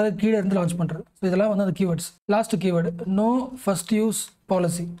அர்த்தம் கடலுக்கு கீழே இருந்து லான்ச் பண்ணுறது. ஸோ இதெல்லாம் வந்து அந்த keywords. Last keyword, no first use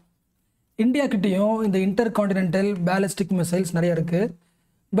policy. India கிட்டேயும் இந்த இன்டர் கான்டினென்டல் பேலிஸ்டிக் மிசைல்ஸ் நிறைய இருக்குது.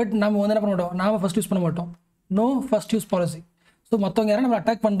 பட் நம்ம வந்து என்ன பண்ண மாட்டோம், நாம் ஃபஸ்ட் யூஸ் பண்ண மாட்டோம். No first use policy. So மற்றவங்க யாரும் நம்ம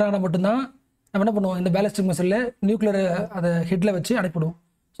அட்டாக் பண்ணுறாங்கன்னா மட்டும்தான் நம்ம என்ன பண்ணுவோம், இந்த பேலிஸ்டிக் மிசைலில் நியூக்ளியர் அதை ஹெட்டில் வச்சு அனுப்பிடுவோம்.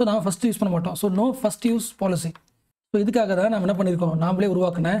 ஸோ நாம் ஃபஸ்ட்டு யூஸ் பண்ண மாட்டோம். So no first use policy. So இதுக்காக தான் நம்ம என்ன பண்ணியிருக்கோம், நாமளே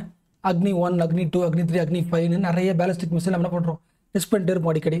உருவாக்கின அக்னி 1, அக்னி 2, அக்னி 3, அக்னி 5 நிறைய பேலிஸ்டிக் மிசைல் நம்ம என்ன பண்ணுறோம், டெஸ்ட் பண்ணிட்டு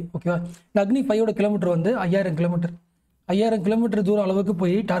இருப்போம் அடிக்கடி. ஓகேவா. இந்த அக்னி 5ஓட கிலோமீட்டர் வந்து 5000 கிலோமீட்டர். 5000 கிலோமீட்டர் தூரம் அளவுக்கு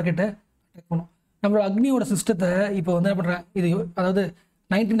போய் டார்கெட்டை அட்டாக் பண்ணும். நம்மளோட அக்னியோட சிஸ்டத்தை இப்போ வந்து என்ன பண்ணுறேன், இது அதாவது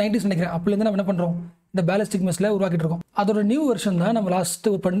 1990s நினைக்கிறேன், அப்போலேருந்து நம்ம என்ன பண்ணுறோம், இந்த பேலிஸ்டிக் மிசைலை உருவாக்கிட்டு இருக்கோம். அதோட நியூ வெர்ஷன் தான் நம்ம லாஸ்ட்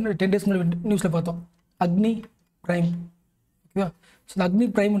ஒரு 10 days முன்னாடி நியூஸில் பார்த்தோம், அக்னி பிரைம். ஓகேவா. ஸோ இந்த அக்னி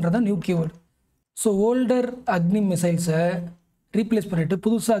பிரைம்ன்றது தான் நியூ கீவேர்டு. ஸோ ஓல்டர் அக்னி மிசைல்ஸை ரீப்ளேஸ் பண்ணிவிட்டு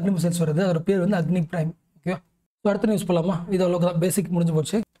புதுசாக அக்னி மிசைல்ஸ் வருது, அதோட பேர் வந்து அக்னி பிரைம். ஓகேவா. ஸோ அடுத்த நியூஸ் போகலாமா. இது அவ்வளோக்கு தான், பேசிக் முடிஞ்சு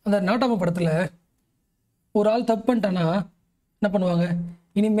போச்சு. அந்த நாட்டாம படத்தில் ஒரு ஆள் தப்பு பண்ணிட்டானா என்ன பண்ணுவாங்க,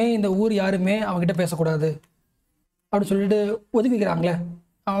 இனிமேல் இந்த ஊர் யாருமே அவங்ககிட்ட பேசக்கூடாது அப்படின்னு சொல்லிட்டு ஒதுக்கி வைக்கிறாங்களே,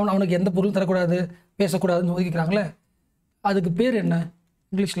 அவனுக்கு எந்த பொருளும் தரக்கூடாது, பேசக்கூடாதுன்னு ஒதுக்கிக்கிறாங்களே, அதுக்கு பேர் என்ன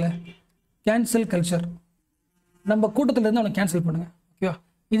இங்கிலீஷில், கேன்சல் கல்ச்சர். நம்ம கூட்டத்திலேருந்து அவனை கேன்சல் பண்ணுங்க. ஓகேவா.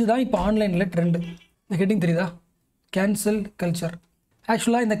 இதுதான் இப்போ ஆன்லைனில் ட்ரெண்டு. இந்த ஹெட்டிங் தெரியுதா, கேன்சல் கல்ச்சர்.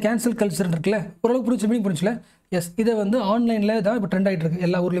 ஆக்சுவலாக இந்த கேன்சல் கல்ச்சர் இருக்குல்ல, ஓரளவுக்கு புரிஞ்சுல. எஸ், இதை வந்து ஆன்லைனில் தான் இப்போ ட்ரெண்ட் ஆகிட்டு இருக்கு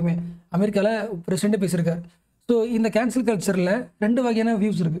எல்லா ஊர்லேயுமே. அமெரிக்காவில் பிரசிடெண்ட்டே பேசியிருக்காரு. ஸோ இந்த கேன்சல் கல்ச்சரில் 2 வகையான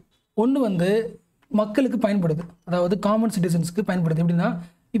வியூஸ் இருக்குது. ஒன்று வந்து மக்களுக்கு பயன்படுது, அதாவது காமன் சிட்டிசன்ஸ்க்கு பயன்படுது. எப்படின்னா,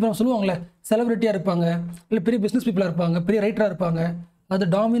 இப்போ நம்ம சொல்லுவாங்களே, செலிபிரிட்டியாக இருப்பாங்க, இல்லை பெரிய பிஸ்னஸ் பீப்புளாக இருப்பாங்க, பெரிய ரைட்டராக இருப்பாங்க, அது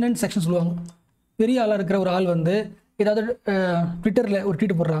டாமினன்ட் செக்ஷன் சொல்லுவாங்க. பெரிய ஆளாக இருக்கிற ஒரு ஆள் வந்து ஏதாவது ட்விட்டரில் ஒரு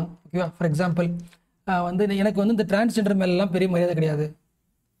ட்வீட் போடுறாங்க. ஓகேவா. ஃபார் எக்ஸாம்பிள் வந்து எனக்கு வந்து இந்த டிரான்ஸ்ஜெண்டர் மேலாம் பெரிய மரியாதை கிடையாது.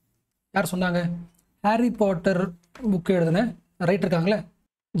 யார் சொன்னாங்க, ஹாரி பாட்டர் புக்கு எழுதின ரைட்டர் இருக்காங்களே,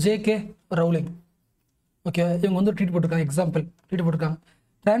 JK ரவுலிங். ஓகே, இவங்க வந்து ட்வீட் போட்டிருக்காங்க, எக்ஸாம்பிள் ட்வீட் போட்டிருக்காங்க,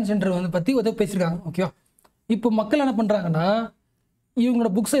 டிரான்ஸ்ஜெண்டர் வந்து பற்றி உதவி பேசியிருக்காங்க. ஓகேவா. இப்போ மக்கள் என்ன பண்ணுறாங்கன்னா,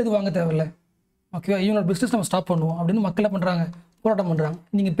 இவங்களோட புக்ஸை எதுவும் வாங்க தேவையில்லை. ஓகேவா. இவங்களோட பிஸ்னஸ் நம்ம ஸ்டாப் பண்ணுவோம் அப்படின்னு மக்கள் என்ன பண்ணுறாங்க, போராட்டம் பண்ணுறாங்க.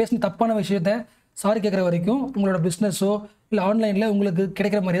 நீங்கள் பேசின தப்பான விஷயத்த சாரி கேட்குற வரைக்கும் உங்களோட பிஸ்னஸோ இல்லை ஆன்லைனில் உங்களுக்கு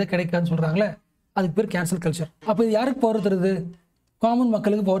கிடைக்கிற மாதிரியே கிடைக்காதுன்னு சொல்கிறாங்களே, அதுக்கு பேர் கேன்சல் கல்ச்சர். அப்போ இது யாருக்கு பவர் தருது, காமன்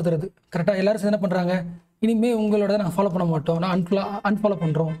மக்களுக்கு பவர் தருது. கரெக்டாக எல்லாரும் என்ன பண்ணுறாங்க, இனிமேல் உங்களோட நாங்கள் ஃபாலோ பண்ண மாட்டோம், நான் அன்ஃபாலோ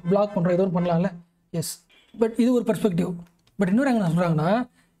பண்ணுறோம், பிளாக் பண்ணுறோம், ஏதோ ஒன்று பண்ணலாம்ல. எஸ், பட் இது ஒரு பெர்ஸ்பெக்டிவ். பட் இன்னொரு என்ன சொல்கிறாங்கன்னா,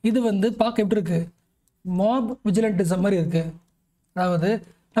 இது வந்து பார்க்க எப்படி இருக்குது, மாப் விஜிலண்டிசம் மாதிரி இருக்குது. அதாவது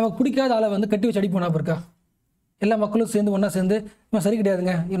நமக்கு பிடிக்காத ஆளை வந்து கட்டி வச்சு அடிப்போம். இருக்கா, எல்லா மக்களும் சேர்ந்து ஒன்றா சேர்ந்து இவன் சரி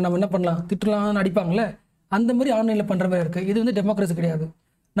கிடையாதுங்க, நம்ம என்ன பண்ணலாம், திட்டலாம்னு அடிப்பாங்களே, அந்த மாதிரி ஆன்லைனில் பண்ணுற மாதிரி இருக்குது. இது வந்து டெமோக்ரஸி கிடையாது.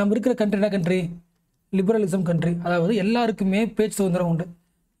 நம்ம இருக்கிற கண்ட்ரி என்ன கண்ட்ரி, லிபரலிசம் கண்ட்ரி. அதாவது எல்லாருக்குமே பேச்சு சுதந்திரம் உண்டு,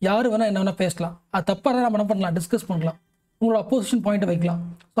 யார் வேணால் என்ன வேணால் பேசலாம். அது தப்பாக தான் நம்ம என்ன பண்ணலாம், டிஸ்கஸ் பண்ணலாம், உங்களோட அப்போசிஷன் பாயிண்ட்டை வைக்கலாம்.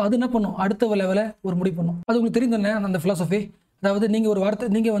 ஸோ அது என்ன பண்ணும், அடுத்த லெவலில் ஒரு முடிவு பண்ணும். அது உங்களுக்கு தெரியும் தானே அந்த ஃபிலாசபி. அதாவது நீங்கள் ஒரு வார்த்தை,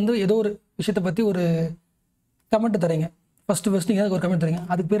 நீங்கள் வந்து ஏதோ ஒரு விஷயத்தை பற்றி ஒரு கமெண்ட் தரீங்க. ஃபஸ்ட்டு நீங்கள் அதுக்கு ஒரு கமெண்ட் தரீங்க.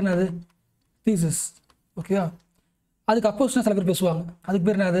 அதுக்கு பேர் என்னது, தீசிஸ். ஓகேவா? அதுக்கு அப்போசிஷனாக சில பேர் பேசுவாங்க. அதுக்கு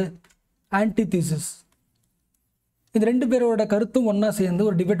பேர் என்னது, ஆன்டி தீசிஸ். இந்த 2 பேரோட கருத்தும் ஒன்றா சேர்ந்து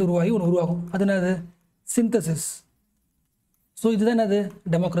ஒரு டிபேட் உருவாகி ஒன்று உருவாகும். அது என்னது, சிந்தசிஸ். ஸோ இதுதான் என்னது,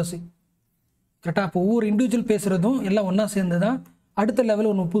 டெமோக்ரஸி. கரெக்டாக? அப்போ ஒவ்வொரு இண்டிவிஜுவல் பேசுகிறதும் எல்லாம் ஒன்றா சேர்ந்து தான் அடுத்த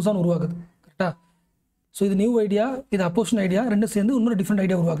லெவலில் ஒன்று புதுசாக உருவாகுது. கரெக்டாக? ஸோ இது நியூ ஐடியா, இது அப்போசிஷன் ஐடியா, ரெண்டும் சேர்ந்து இன்னொரு டிஃப்ரெண்ட்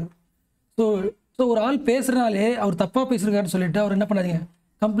ஐடியா உருவாகுது. ஸோ ஒரு ஆள் பேசுகிறனாலே அவர் தப்பாக பேசுகிறாருன்னு சொல்லிட்டு அவர் என்ன பண்ணாதீங்க,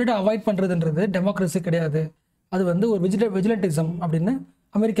 கம்ப்ளீட்டாக அவாய்ட் பண்ணுறதுன்றது டெமோக்ரஸி கிடையாது. அது வந்து ஒரு விஜிலண்டிசம் அப்படின்னு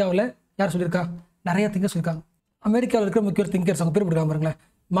அமெரிக்காவில் யார் சொல்லியிருக்கா, நிறைய திங்கர்ஸ் சொல்லியிருக்காங்க. அமெரிக்காவில் இருக்கிற முக்கிய திங்கர்ஸ் அவங்க பேர் போட்டுருக்காங்க பாருங்களேன்.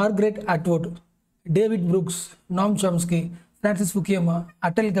 மார்கரெட் அட்வுட், டேவிட் ப்ரூக்ஸ், நாம் Chomsky, Francis ஃபுக்கியமா,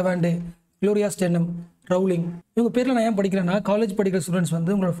 Atal Gawande, Gloria ஸ்டெனம், Rowling. இவங்க பேரில் நான் ஏன் படிக்கிறேன்னா, காலேஜ் படிக்கிற ஸ்டூடெண்ட்ஸ்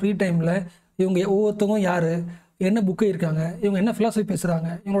வந்து உங்களோட ஃப்ரீ டைமில் இவங்க ஒவ்வொருத்தவங்க யார், என்ன புக்கு இருக்காங்க, இவங்க என்ன ஃபிலாசபி பேசுகிறாங்க,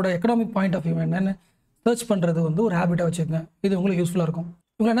 இவங்களோட எக்கனாமிக் பாயிண்ட் ஆஃப் வியூ என்னென்னு சர்ச் பண்ணுறது வந்து ஒரு ஹேபிட்டாக வச்சுக்கோங்க. இது உங்களுக்கு யூஸ்ஃபுல்லாக இருக்கும்.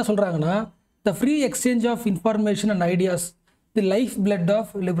 இவங்க என்ன சொல்கிறாங்கன்னா, the free exchange of information and ideas the life blood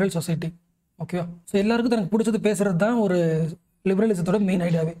of liberal society. ஓகேவா? ஸோ எல்லாருக்கும் தனக்கு பிடிச்சது பேசுகிறது தான் ஒரு லிபரலிசத்தோட மெயின்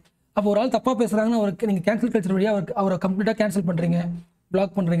ஐடியாவே. அப்போ ஒரு ஆள் தப்பாக பேசுகிறாங்கன்னா அவருக்கு நீங்கள் கேன்சல் கல்ச்சர் வழியாக அவரை கம்ப்ளீட்டாக கேன்சல் பண்ணுறீங்க,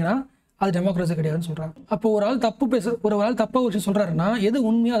 பிளாக் பண்ணுறீங்கன்னா அது டெமோக்ரஸி கிடையாதுன்னு சொல்கிறாங்க. அப்போ ஒரு ஆள் தப்பாக ஒரு விஷயம் சொல்கிறாருன்னா எது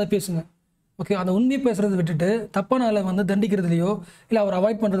உண்மையாக அதை பேசுங்க. ஓகே, அந்த உண்மையை பேசுகிறத விட்டுட்டு தப்பான ஆளை வந்து தண்டிக்கிறதுலையோ இல்லை அவர்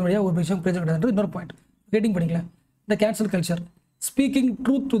அவாய்ட் பண்ணுறது வழியாக ஒரு விஷயம் பேச கிடையாதுன்றது இன்னொரு பாயிண்ட். ரேட்டிங் பண்ணிக்கலாம். இந்த cancel culture speaking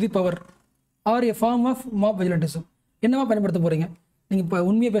truth to the power R a form of mop vigilantism. என்னவா பயன்படுத்த போகிறீங்க? நீங்கள் இப்போ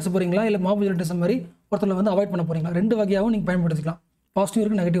உண்மையை பேச போகிறீங்களா இல்லை மாப் விஜிலண்டிசம் மாதிரி ஒருத்தரை வந்து அவாய்ட் பண்ண போகிறீங்களா? 2 வகையாகவும் நீங்கள் பயன்படுத்திக்கலாம். பாசிட்டிவ்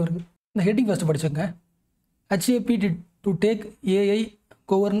இருக்குது, நெகட்டிவ் இருக்குது. இந்த heading first படிச்சுங்க. HAP to take AI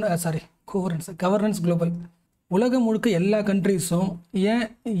governance global. உலகம் முழுக்க எல்லா கண்ட்ரீஸும் ஏன்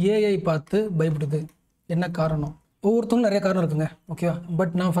ஏஐ பார்த்து பயப்படுது, என்ன காரணம்? ஒவ்வொருத்தவங்களும் நிறைய காரணம் இருக்குங்க. ஓகேவா?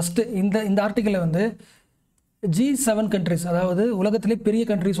 பட் நான் ஃபஸ்ட்டு இந்த ஆர்டிக்கலில் வந்து G7 கண்ட்ரிஸ், அதாவது உலகத்திலே பெரிய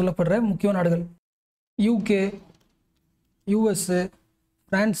கண்ட்ரி சொல்லப்படுற முக்கிய நாடுகள், UK, US,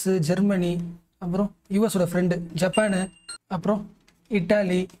 ஃப்ரான்ஸு, ஜெர்மனி, அப்புறம் யூஎஸோட ஃப்ரெண்டு ஜப்பானு, அப்புறம்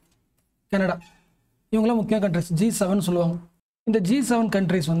இட்டாலி, கனடா, இவங்களாம் முக்கிய கண்ட்ரிஸ் G7 சொல்லுவாங்க. இந்த G7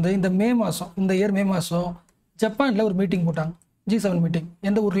 கண்ட்ரிஸ் வந்து இந்த இயர் மே மாதம் ஜப்பானில் ஒரு மீட்டிங் போட்டாங்க. G7 மீட்டிங்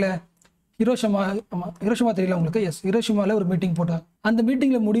எந்த ஊரில்? ஹிரோஷிமா தெரியல உங்களுக்கு? எஸ், ஹிரோஷிமாவில் ஒரு மீட்டிங் போட்டாங்க. அந்த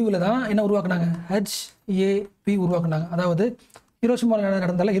மீட்டிங்கில் முடிவில் தான் என்ன உருவாக்குனாங்க? HAP உருவாக்குனாங்க. அதாவது ஹிரோஷிமாவில்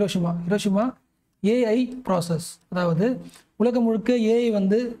நடந்தால ஹிரோஷிமா ஏஐ ப்ராசஸ். அதாவது உலகம் முழுக்க ஏஐ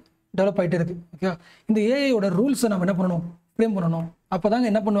வந்து டெவலப் ஆகிட்டே இருக்குது. ஓகேவா? இந்த ஏஐயோட ரூல்ஸை நம்ம என்ன பண்ணணும், ஃப்ரேம் பண்ணணும். அப்போ தாங்க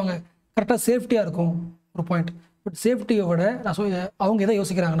என்ன பண்ணுவாங்க, கரெக்டாக சேஃப்டியாக இருக்கும் ஒரு பாயிண்ட். பட் சேஃப்டியோட அவங்க எதை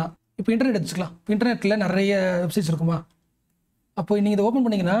யோசிக்கிறாங்கன்னா, இப்போ இன்டர்நெட் எடுத்துக்கலாம். இப்போ இன்டர்நெட்டில் நிறைய வெப்சைட்ஸ் இருக்குமா? அப்போ நீங்கள் இதை ஓப்பன்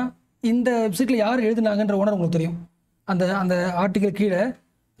பண்ணிங்கன்னா இந்த வெப்சைட்டில் யார் எழுதுனாங்கன்ற ஓனர் உங்களுக்கு தெரியும். அந்த ஆர்டிக்கல் கீழே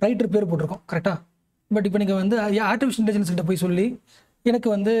ரைட்டர் பேர் போட்டிருக்கோம். கரெக்டாக? பட் இப்போ நீங்கள் வந்து ஆர்டிஃபிஷியல் இன்டெலிஜென்ஸ் கிட்ட போய் சொல்லி எனக்கு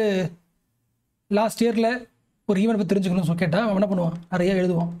வந்து லாஸ்ட் இயரில் ஒரு ஈவெண்ட் பற்றி தெரிஞ்சுக்கணும்னு கேட்டால் அவன் என்ன பண்ணுவான், நிறைய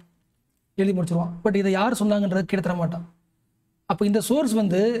எழுதி முடிச்சிருவான். பட் இதை யார் சொன்னாங்கன்றதை கேட்டு தர மாட்டான். அப்போ இந்த சோர்ஸ்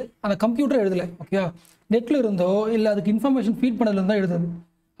வந்து அந்த கம்ப்யூட்டர் எழுதலை. ஓகேவா? நெட்டில் இருந்தோ இல்லை அதுக்கு இன்ஃபர்மேஷன் ஃபீட் பண்ணதுல இருந்தால் எழுதுது.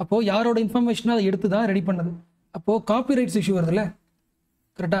 அப்போது யாரோட இன்ஃபர்மேஷனை அதை எடுத்து தான் ரெடி பண்ணது. அப்போது காப்பிரைட்ஸ் இஷ்யூ வருதுல்ல,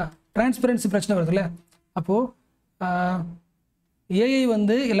 கரெக்டாக? டிரான்ஸ்பரன்சி பிரச்சனை வருதுல்ல. அப்போது ஏஐ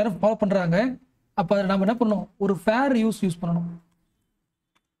வந்து எல்லோரும் ஃபாலோ பண்ணுறாங்க. அப்போ அதை நம்ம என்ன பண்ணணும், ஒரு ஃபேர் யூஸ் பண்ணணும்.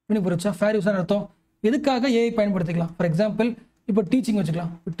 இன்னும் புரிச்சா? ஃபேர் யூஸ்னு அர்த்தம் எதுக்காக ஏஐ பயன்படுத்திக்கலாம். ஃபார் எக்ஸாம்பிள் இப்போ டீச்சிங்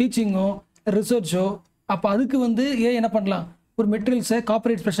வச்சுக்கலாம். இப்போ டீச்சிங்கோ ரிசர்ச்சோ, அப்போ அதுக்கு வந்து ஏஐ என்ன பண்ணலாம், ஒரு மெட்டீரியல்ஸை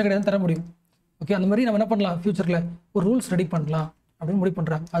காப்பிரைட் பிரச்சனை கிடையாது தர முடியும். ஓகே, அந்த மாதிரி நம்ம என்ன பண்ணலாம், ஃபியூச்சரில் ஒரு ரூல்ஸ் ரெடி பண்ணலாம் அப்படின்னு முடிவு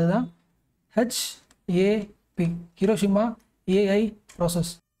பண்ணுறாங்க. அதுதான் HAP, Hiroshima AI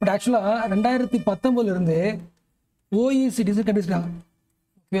process. But ஆக்சுவலாக 2019 OECD கண்ட்ரிஸ் இருக்காங்க.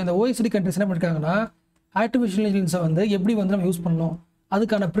 ஓகே, அந்த OECD கண்ட்ரிஸ் என்ன பண்ணியிருக்காங்கன்னா, ஆர்டிஃபிஷியல் இன்டெலிஜென்ஸை வந்து எப்படி வந்து நம்ம யூஸ் பண்ணணும்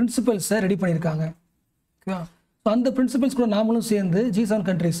அதுக்கான பிரின்சிபல்ஸை ரெடி பண்ணியிருக்காங்க. ஓகேவா? ஸோ அந்த பிரின்சிபல்ஸ் கூட நாமளும் சேர்ந்து G7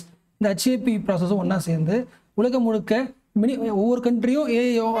 கண்ட்ரிஸ் இந்த HAP ப்ராசஸும் ஒன்றா சேர்ந்து உலகம் முழுக்க ஒவ்வொரு கண்ட்ரியும்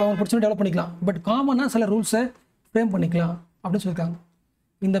அவங்க பிரச்சனை டெவலப் பண்ணிக்கலாம். பட் காமனாக சில ரூல்ஸை ஃப்ரேம் பண்ணிக்கலாம் அப்படின்னு சொல்லியிருக்காங்க.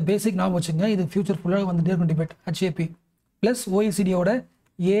 இந்த பேசிக் ஞாபகம் வச்சுங்க. இது ஃபியூச்சர் ஃபுல்லாக வந்துட்டே இருக்கும் debate. HAP plus OECDயோட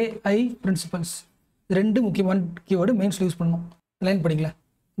AI principles, 2 முக்கியமான கீவேர்டு மெயின்ஸில் யூஸ் பண்ணணும். Line படிங்களா?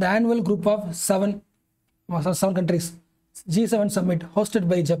 The annual group of 7 countries G7 summit hosted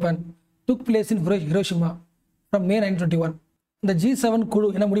by Japan took place in Hiroshima from May 1921. The G7 குழு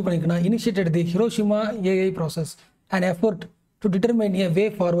என்ன முடிவு பண்ணிருக்குன்னா, initiated the Hiroshima AI process, an effort to determine a way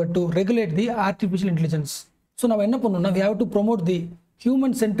forward to regulate the artificial intelligence. So நம்ம என்ன பண்ணணும்னா, we have to promote the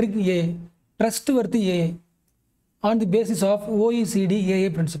human centric AI, trustworthy AI on the basis of OECD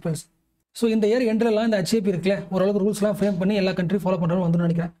AI principles. So இந்த year எண்ட்லலாம் இந்த HAP இருக்குல்ல ஓரளவுக்கு ரூல்ஸ்லாம் frame பண்ணி எல்லா country follow பண்ணுறோம் வந்து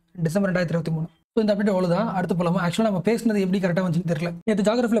நினைக்கிறேன் டிசம்பர் 2023. ஸோ இந்த அப்டேட் அவ்வளோதான். அடுத்து போகலாமா? ஆக்சுவலாக நம்ம பேசினது எப்படி கரெக்டாக வந்துச்சுன்னு தெரியல. நேற்று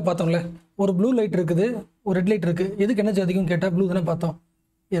ஜாகிரஃபியில் பார்த்தோம்ல, ஒரு ப்ளூ லைட் இருக்குது, ஒரு ரெட் லைட் இருக்குது, எதுக்கு எனர்ஜி அதிகம் கேட்டால் ப்ளூ தானே பார்த்தோம்.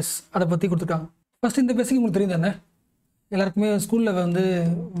 எஸ், அதை பற்றி கொடுத்துருக்காங்க. ஃபஸ்ட் இந்த பேசிக் உங்களுக்கு தெரியும் தானே, எல்லாருக்குமே ஸ்கூலில் வந்து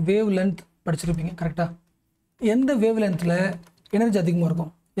வேவ் லென்த் படிச்சிருப்பீங்க கரெக்டாக. எந்த வேவ் லென்த்தில் எனர்ஜி அதிகமாக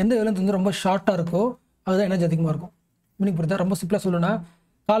இருக்கும், எந்த வேவ் லென்த் வந்து ரொம்ப ஷார்ட்டாக இருக்கோ அதுதான் எனர்ஜி அதிகமாக இருக்கும். மீனிங் புரியுதா? ரொம்ப சிம்பிளாக சொல்லணும்னா,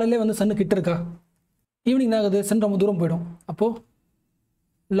 காலையிலே வந்து சன்னு கிட்ட இருக்கா, ஈவினிங் என்ன ஆகுது, சன் ரொம்ப தூரம் போயிடும், அப்போது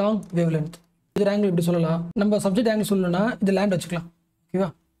லாங் வேவ் லென்த். இது ஆங்கிள் இப்படி சொல்லலாம். நம்ம சப்ஜெக்ட் ஆங்கிள் சொல்லணும்னா இது லேண்ட் வச்சுக்கலாம். ஓகேவா?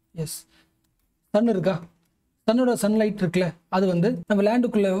 எஸ். சன் இருக்கா, சன்னோட சன்லைட் இருக்குல்ல, அது வந்து நம்ம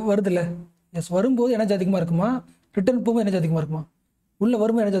லேண்டுக்குள்ளே வருதுல்ல. எஸ், வரும்போது எனர்ஜி அதிகமாக இருக்குமா, ரிட்டர்ன் போகும்போது எனர்ஜி அதிகமாக இருக்குமா? உள்ளே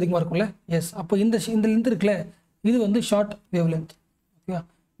வரும்போது எனர்ஜி அதிகமாக இருக்கும்ல. எஸ், அப்போ இந்த லென்த் இருக்குல்ல, இது வந்து ஷார்ட் வேவ் லென்த். ஓகேவா?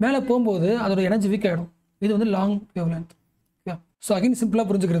 மேலே போகும்போது அதோட எனர்ஜி வீக் ஆகிடும், இது வந்து long wave length. Okay. So again சிம்பிளாக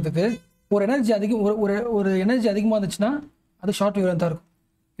புரிஞ்சுக்கிறதுக்கு, ஒரு எனர்ஜி அதிகம் ஒரு எனர்ஜி அதிகமாக இருந்துச்சுன்னா அது ஷார்ட் வேவ் லென்த்தாக இருக்கும்,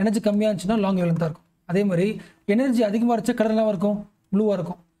 எனர்ஜி கம்மியாக இருந்துச்சுன்னா லாங் வேவ் லென்த்தாக இருக்கும். அதே மாதிரி எனர்ஜி அதிகமாக இருந்துச்சா கலர்லாம் இருக்கும், ப்ளூவாக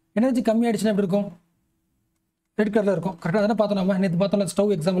இருக்கும். எனர்ஜி கம்மியாகிடுச்சுன்னா எப்படி இருக்கும், ரெட் கலரில் இருக்கும். கரெக்டாக தானே பார்த்தோம். நம்ம நேற்று பார்த்தோம்ல,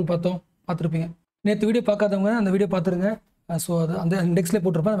 ஸ்டவ் எக்ஸாம்பிள் பார்த்துருப்பீங்க. நேற்று வீடியோ பார்க்காதவங்க அந்த வீடியோ பார்த்துருங்க. ஸோ அது அந்த இண்டெக்ஸ்லேயே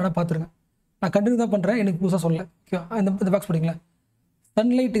போட்டிருப்பேன், வேணால் பார்த்துருங்க. நான் கண்டினியூ தான் பண்ணுறேன், எனக்கு புதுசாக சொல்லலை. ஓகே, இந்த box படிங்களேன்.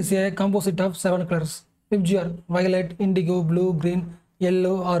 Sunlight is a composite of 7 colours. FGR violet, indigo, blue, green,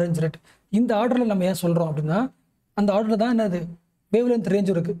 yellow, orange, red. இந்த ஆர்டரில் நம்ம ஏன் சொல்கிறோம் அப்படின்னா, அந்த ஆர்டர் தான் என்னது, வேவ் லென்த்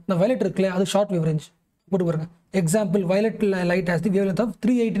ரேஞ்ச் இருக்குது. இந்த வயலட் இருக்குல்ல, அது ஷார்ட் வேவ் ரேஞ்ச். போட்டு பாருங்க. Example, violet light has the wave length of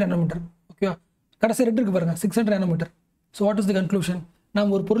 380 nanometre. ஓகேவா? கடைசி ரெட் இருக்கு பாருங்க, 600 nanometre. So what is the conclusion?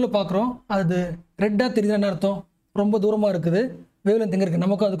 நம்ம ஒரு பொருளை பார்க்குறோம், அது ரெட்டாக தெரியுதுன்னு அர்த்தம் ரொம்ப தூரமாக இருக்குது, வேவ் லென்த் எங்கே இருக்குது,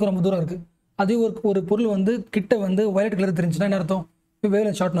 நமக்கும் அதுக்கும் ரொம்ப தூரம் இருக்குது. அதே ஒரு பொருள் வந்து கிட்ட வந்து வயலட் கலர் தெரிஞ்சுன்னா என்ன அர்த்தம், வேவ்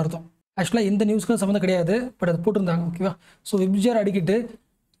லென்த் ஷார்ட்னு அர்த்தம். ஆக்சுவலாக இந்த நியூஸ்க்கும் சம்மந்தம் கிடையாது, பட் அது போட்டிருந்தாங்க. ஓகேவா? ஸோ FGR அடிக்கிட்டு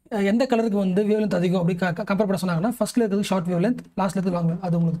எந்த கலருக்கு வந்து வேவ் லென்த் அதிகம் அப்படி கம்பேர் பண்ண சொன்னாங்கன்னா, ஃபர்ஸ்ட்டில் இருக்கிறது ஷார்ட் வேவ் லென்த், லாஸ்ட்டில் இருக்கிறது லாங்.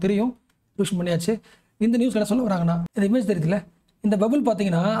 அது உங்களுக்கு தெரியும், டியூஷன் பண்ணியாச்சு. இந்த நியூஸ் என்ன சொல்ல வராங்கன்னா, இந்த இமேஜ் தெரியுதுல்ல, இந்த பபுள்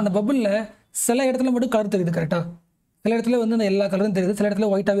பார்த்தீங்கன்னா அந்த பபுளில் சில இடத்துல மட்டும் கலர் தெரியுது கரெக்டாக, சில இடத்துல வந்து அந்த எல்லா கலரும் தெரியுது, சில இடத்துல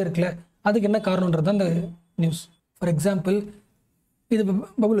ஒயிட்டாகவே இருக்குல்ல. அதுக்கு என்ன காரணன்றது தான் இந்த நியூஸ். ஃபார் எக்ஸாம்பிள், இது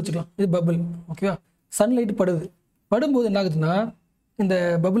பபுள் வச்சுக்கலாம், இது பபுள். ஓகேவா? சன்லைட் படும்போது என்ன ஆகுதுன்னா, இந்த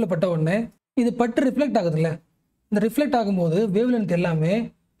பபுளில் பட்ட உடனே இது பட்டு ரிஃப்ளெக்ட் ஆகுதுல்ல, இந்த ரிஃப்ளெக்ட் ஆகும்போது வேவ் லென்த் எல்லாமே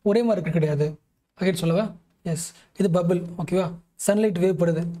ஒரே மாதிரி இருக்க கிடையாது. அகைன் சொல்லவா? எஸ், இது பபுள். ஓகேவா? சன்லைட் வேவ்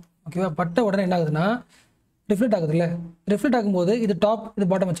படுது. ஓகேவா? பட்ட உடனே என்ன ஆகுதுன்னா ரிஃப்ளெக்ட் ஆகுதுல்ல, ரிஃப்ளெக்ட் ஆகும்போது இது டாப், இது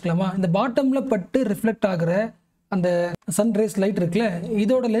பாட்டம் வச்சுக்கலாமா. இந்த பாட்டமில் பட்டு ரிஃப்ளெக்ட் ஆகிற அந்த சன்ரைஸ் லைட் இருக்குல்ல,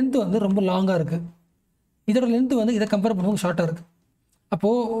 இதோட லென்த் வந்து ரொம்ப லாங்காக இருக்குது, இதோட லென்த் வந்து இதை கம்பேர் பண்ணும்போது ஷார்ட்டாக இருக்குது.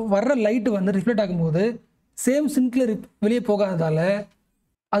 அப்போது வர்ற லைட்டு வந்து ரிஃப்ளெக்ட் ஆகும்போது சேம் சிங்க்கில் வெளியே போகாததால்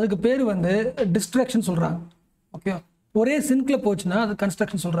அதுக்கு பேர் வந்து டிஸ்ட்ராக்ஷன் சொல்கிறாங்க. ஓகே, ஒரே சிங்க்கில் போச்சுன்னா அது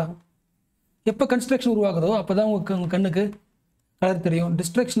கன்ஸ்ட்ரக்ஷன் சொல்கிறாங்க. எப்போ கன்ஸ்ட்ரக்ஷன் உருவாகுதோ அப்போ தான் உங்கள் கண்ணுக்கு கலர் தெரியும்,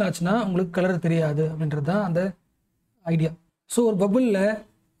 டிஸ்ட்ராக்ஷன் ஆச்சுன்னா உங்களுக்கு கலர் தெரியாது அப்படின்றது தான் அந்த ஐடியா. ஸோ ஒரு பபுளில்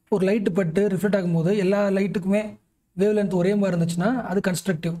ஒரு லைட்டு பட்டு ரிஃப்ளெக்ட் ஆகும்போது எல்லா லைட்டுக்குமே வேவ் லென்த் ஒரே மாதிரி இருந்துச்சுன்னா அது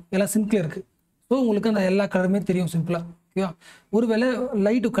கன்ஸ்ட்ரக்டிவ், எல்லாம் சிங்க்கில் இருக்குது. ஸோ உங்களுக்கு அந்த எல்லா கலருமே தெரியும் சிம்பிளாக. ஓகேவா? ஒருவேளை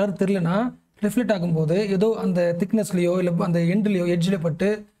லைட்டு கலர் தெரியலனா ரிஃப்ளெக்ட் ஆகும்போது ஏதோ அந்த திக்னஸ்லையோ இல்லை அந்த எண்ட்லேயோ எட்ஜில் பட்டு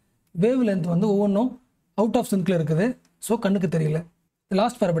வேவ் லென்த் வந்து ஒவ்வொன்றும் அவுட் ஆஃப் சிங்க்கில் இருக்குது. ஸோ கண்ணுக்கு தெரியல.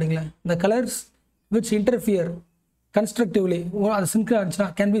 லாஸ்ட் பேர் படிங்களேன். இந்த கலர்ஸ் விச் இன்டர்ஃபியர் கன்ஸ்ட்ரக்டிவ்லி, அது சிங்க்கில் இருந்துச்சுன்னா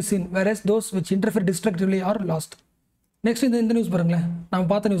can be seen, various those which interfere destructively R last. Next இந்த நியூஸ் பாருங்களேன், நம்ம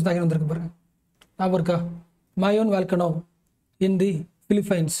பார்த்த நியூஸ் தான் வந்திருக்கு பாருங்க. ஞாபகம் இருக்கா? Mayon volcano in the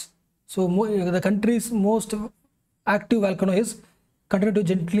Philippines. So the country's most active volcano is continue to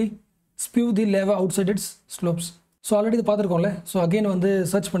gently spew the lava outside its slopes. So already இது பார்த்துருக்கோம்ல. ஸோ அகெயின் வந்து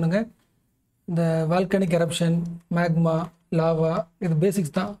சர்ச் பண்ணுங்கள். இந்த வால்கனிக் எரப்ஷன், மேக்மா, லாவா, இது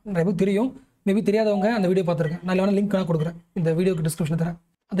பேசிக்ஸ் தான் நிறைய பேருக்கு தெரியும். Maybe தெரியாதவங்க அந்த வீடியோ பார்த்துருக்கேன். நான் வேணால் லிங்க் நான் கொடுக்குறேன், இந்த வீடியோக்கு டிஸ்கிரிப்ஷனில் தரேன்.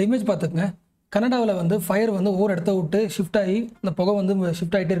 அந்த இமேஜ் பார்த்துக்குங்க. கனடாவில் வந்து ஃபயர் வந்து ஒவ்வொரு இடத்த விட்டு ஷிஃப்ட் ஆகி அந்த புகை வந்து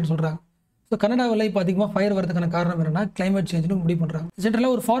ஷிஃப்ட் ஆகிட்டே இருக்குன்னு சொல்கிறாங்க. ஸோ கனடாவில் இப்போ அதிகமாக ஃபயர் வரதுக்கான காரணம் என்னென்னா கிளைமேட் சேஞ்சுன்னு முடிவு பண்ணுறாங்க.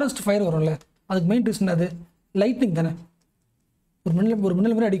 ஜென்ரலாக ஒரு ஃபாரஸ்ட் ஃபயர் வரும்ல, அதுக்கு மெயின் ரீசன் அது லைட்னிங் தானே. ஒரு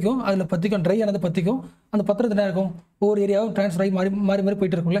மின்னல் மாதிரி அடிக்கும், அதில் பற்றிக்கும், ட்ரை ஆனது பற்றிக்கும், அந்த பத்திரத்து என்ன இருக்கும், ஒவ்வொரு ஏரியாவும் ட்ரான்ஸ்ஃபர் ஆகி மாறி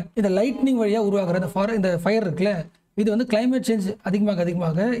போயிட்டு இருக்கும்ல. இந்த லைட்னிங் வழியாக உருவாகிற இந்த ஃபயர் இருக்குல்ல, இது வந்து கிளைமேட் சேஞ்ச்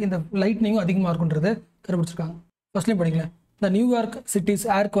அதிகமாக இந்த லைட்னிங்கும் அதிகமாக இருக்குன்றதை கண்டுபிடிச்சிருக்காங்க. ஃபர்ஸ்ட்லேயும் படிங்களேன். The New York City's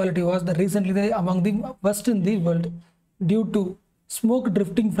air quality was recently among the worst in the world due to smoke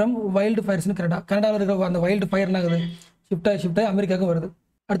drifting from wildfires in Canada. கனடாவில் இருக்கிற அந்த வைல்டு ஃபயர் ஆகுது, ஷிஃப்ட் ஆகி அமெரிக்காவுக்கும் வருது.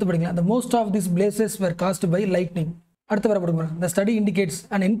 அடுத்து படிக்கலாம். The most of these blazes were caused by lightning. அடுத்து வர படிக்கலாம். The study indicates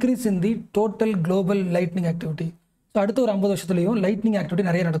an increase in the total global lightning activity. So அடுத்த ஒரு 50 வருஷத்துலையும் லைட்னிங் ஆக்டிவிட்டி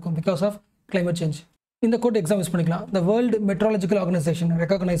நிறைய நடக்கும் பிகாஸ் ஆஃப் climate சேஞ்ச். இந்த கோட் எக்ஸாம் யூஸ் பண்ணிக்கலாம். The World Meteorological Organization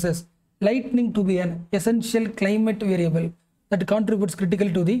recognizes lightning to be an essential climate variable that contributes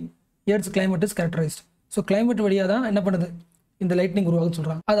critically to the Earth's climate is characterized. So climate வழியாக தான் என்ன பண்ணுது இந்த lightning உருவாகுன்னு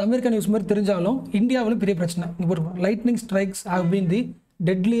சொல்கிறாங்க. அது American news மாதிரி தெரிஞ்சாலும் இந்தியாவிலும் பெரிய பிரச்சனை. இங்கே போட்டு lightning strikes have been the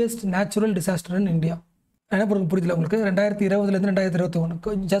deadliest natural disaster in India. என்ன பொருள் புரியுதுல உங்களுக்கு? 2020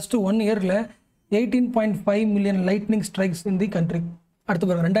 2021 ஜஸ்ட் 1 இயரில் 18.5 million lightning strikes in the country. அடுத்து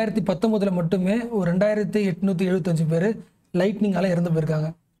பாருங்க 2019 மட்டுமே ஒரு 2875 பேர் லைட்னிங்கால இறந்து போயிருக்காங்க.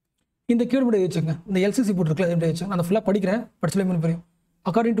 இந்த கீழ் முடிய வச்சுங்க, இந்த எல்சிசி போட்டுருக்கல எப்படி வச்சுங்க, நான் ஃபுல்லாக படிக்கிறேன், படிச்சலே மீன் புரியும்.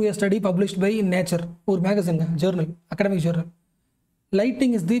 According to a study published by nature, ஒரு magazine Journal, academic Journal,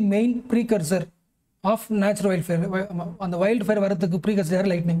 lighting is the main precursor of natural wild fire. அந்த வைல்ட் ஃபயர் வரதுக்கு ப்ரீகர்சர் யார்?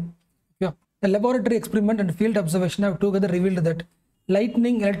 Lightning. Okay. The laboratory experiment and field observation have together revealed that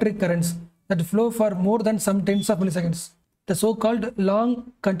lightning electric currents that flow for more than some tens of milliseconds, the so-called long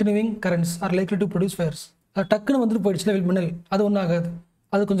continuing currents, are likely to produce fires. அது டக்குன்னு வந்துட்டு போயிடுச்சுல மின்னல், அது ஒன்றும் ஆகாது.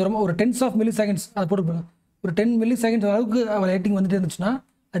 அது கொஞ்சம் ரொம்ப ஒரு 10s of milliseconds அதை போட்டுருப்பாங்க. ஒரு 10 milliseconds அளவுக்கு லைட்டிங் வந்துட்டு இருந்துச்சுன்னா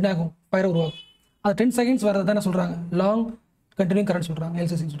அது என்ன ஆகும்? ஃபயர் உருவாகும். அது 10 seconds வரது தான் சொல்கிறாங்க லாங் கண்டினியூங் கரண்ட் சொல்கிறாங்க,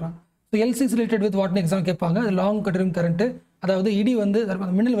 எல்சிசி சொல்கிறாங்க. So LCC related with வாட்னு exam கேட்பாங்க. அது லாங் கண்டினியூங் கரண்ட்டு, அதாவது இடி வந்து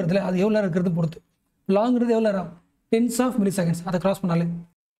மின்னல் வருதுல அது எவ்வளோ நேரம் இருக்கிறது பொறுத்து. லாங்கிறது எவ்வளோ நேரம்? 10s of milliseconds. அதை கிராஸ் பண்ணாலே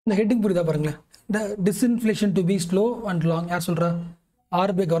இந்த ஹெட்டிங் புரியுதா பாருங்களேன். The disinflation to be slow and long யார் சொல்கிறா?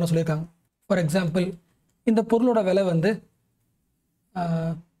 ஆர்பிஐ கவர்னர் சொல்லியிருக்காங்க. ஃபார் எக்ஸாம்பிள் இந்த பொருளோட விலை வந்து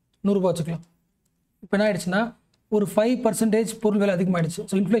 100 ரூபா வச்சுக்கலாம். இப்போ என்ன ஆயிடுச்சுன்னா ஒரு 5% பொருள் விலை அதிகமாகிடுச்சு.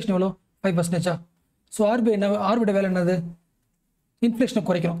 ஸோ இன்ஃப்ளேஷன் எவ்வளோ? 5%. ஸோ ஆர்பிஐ வேலை என்னது? இன்ஃப்ளேஷனை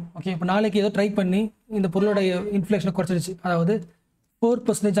குறைக்கிறோம். ஓகே. இப்போ நாளைக்கு ஏதோ ட்ரை பண்ணி இந்த பொருளோட இன்ஃப்ளேஷனை குறைச்சிடுச்சு, அதாவது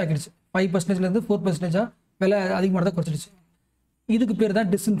 4% ஆகிடுச்சு. 5%லேருந்து 4% விலை அதிகமானதை குறைச்சிடுச்சு. இதுக்கு பேர் தான்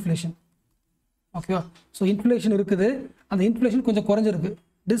டிஸ்இன்ஃப்ளேஷன். ஓகேவா? ஸோ இன்ஃப்ளேஷன் இருக்குது, அந்த இன்ஃப்ளேஷன் கொஞ்சம் குறைஞ்சிருக்கு,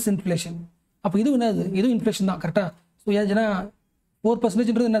 டிஸ்இன்ஃப்ளேஷன். அப்போ இது என்னது? இதுவும் இன்ஃப்ளேஷன் தான். கரெக்டாக? ஸோ ஏன்னா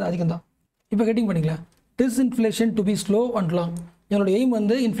 4%ன்றது என்னது? அதிகம் தான். இப்போ ஹெட்டிங் பண்ணிக்கலாம், disinflation to be slow and long. என்னோட எய்ம்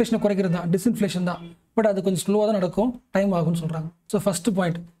வந்து இன்ஃப்ளேஷனை குறைக்கிறது தான், டிஸ்இன்ஃப்ளேஷன் தான். பட் அது கொஞ்சம் ஸ்லோவாக தான் நடக்கும், டைம் ஆகும்னு சொல்கிறாங்க. ஸோ ஃபஸ்ட்டு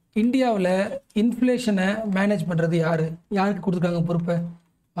பாயிண்ட், இந்தியாவில் இன்ஃப்ளேஷனை மேனேஜ் பண்ணுறது யார்? யாருக்கு கொடுத்துருக்காங்க பொறுப்பை?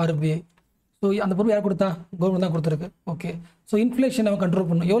 ஆர்பிஐ. ஸோ அந்த பொறுப்பு யார் கொடுத்தா? கவர்மெண்ட் தான் கொடுத்துருக்கு. ஓகே. ஸோ இன்ஃப்ளேஷன் நம்ம கண்ட்ரோல்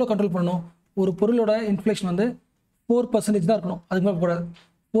பண்ணணும். எவ்வளோ கண்ட்ரோல் பண்ணணும்? ஒரு பொருளோட இன்ஃப்ளேஷன் வந்து 4% தான் இருக்கணும், அதுக்கு மேலே போடாது.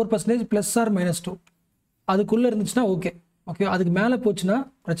 4% +or -2 அதுக்குள்ளே இருந்துச்சுன்னா ஓகே. ஓகே. அதுக்கு மேலே போச்சுன்னா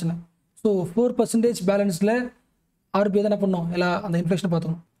பிரச்சனை. ஸோ 4% பேலன்ஸில் ஆர்பிஐ தான் என்ன பண்ணணும்? அந்த இன்ஃப்ளேஷனை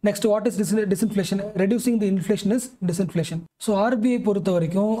பார்த்துக்கணும். Next, what is disinflation? Reducing the inflation is disinflation. So RBI பொறுத்த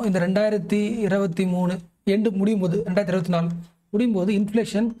வரைக்கும் இந்த 2023 எண்டு முடியும் போது, 2024 முடியும் போது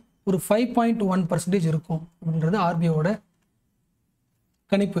இன்ஃப்ளேஷன் ஒரு 5.1% இருக்கும் அப்படின்றது ஆர்பிஐயோட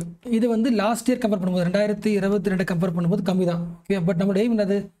கணிப்பு. இது வந்து லாஸ்ட் இயர் கம்பேர் பண்ணும்போது 2022 கம்பேர் பண்ணும்போது கம்மி தான். ஓகே. பட் நம்மளோட எய்ம்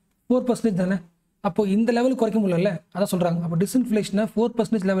என்னது? 4% தானே. அப்போ இந்த லெவலுக்கு குறைக்க முடியல, அதான் சொல்கிறாங்க. அப்போ டிஸ்இன்ஃப்ளேஷனை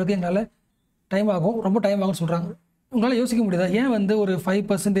 4% லெவலுக்கு எங்களால் டைம் ஆகும், ரொம்ப டைம் ஆகும்னு சொல்கிறாங்க. உங்களால் யோசிக்க முடியுதா? ஏன் வந்து ஒரு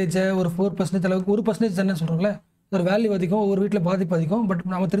 5% ஒரு 4% அளவுக்கு 1% தானே சொல்கிறாங்களே, ஒரு வேல்யூ அதிகம், ஒவ்வொரு வீட்டில் பாதிப்பு அதிகம். பட்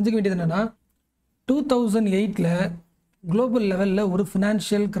நம்ம தெரிஞ்சுக்க வேண்டியது என்னென்னா 2008 குளோபல் லெவலில் ஒரு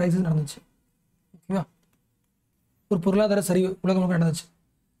ஃபினான்ஷியல் கிரைசிஸ் நடந்துச்சு. ஓகேவா? ஒரு பொருளாதார சரிவு உலகம் நடந்துச்சு.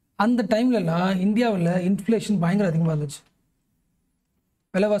 அந்த டைம்லலாம் இந்தியாவில் இன்ஃப்ளேஷன் பயங்கர அதிகமாக இருந்துச்சு,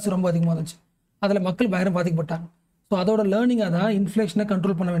 விலைவாசி ரொம்ப அதிகமாக இருந்துச்சு. அதில் மக்கள் பயங்கரம் பாதிக்கப்பட்டாங்க. ஸோ அதோட லேர்னிங்காக தான் இன்ஃப்ளேஷனை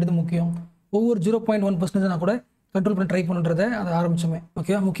கண்ட்ரோல் பண்ண வேண்டியது முக்கியம். ஒவ்வொரு 0.1% கூட கண்ட்ரோல் பண்ணி ட்ரை பண்ணுறதை அதை ஆரம்பிச்சோமே.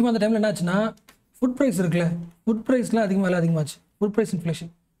 ஓகே. முக்கியமாக அந்த டைமில் என்ன ஆச்சுன்னா ஃபுட் ப்ரைஸ் இருக்குல்ல, ஃபுட் ப்ரைஸ்லாம் அதிகமாச்சு. ஃபுட் ப்ரைஸ்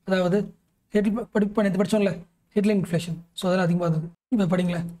இன்ஃப்ளேஷன், அதாவது படிச்சோம்ல ஹெட்லைன் இன்ஃப்ளேஷன். ஸோ அதெல்லாம் அதிகமாக இருந்தது. இப்போ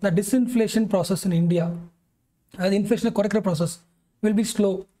படிங்களேன், த டிஸ்இன்ஃப்ளேஷன் ப்ராசஸ் இன் இந்தியா, அதாவது இன்ஃப்ளேஷனை குறைக்கிற process will be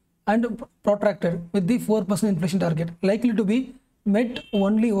slow and protracted with the 4% inflation target likely to be met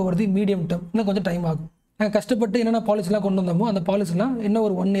only over the medium term. இன்னும் கொஞ்சம் டைம் ஆகும். நாங்கள் கஷ்டப்பட்டு என்னென்ன பாலிசிலாம் கொண்டு வந்தோமோ அந்த பாலிசிலாம் இன்னும்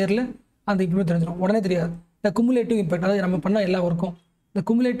ஒரு 1 இயரில் அந்த இம்ப்ளிமெண்ட் தெரிஞ்சிடும், உடனே தெரியாது. த குமுலேட்டிவ் இம்பாக்ட், அதாவது நம்ம பண்ண எல்லா ஒர்க்கும், த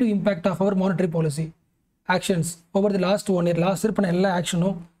cumulative impact of our monetary policy actions over the last 1 year, last year பண்ண எல்லா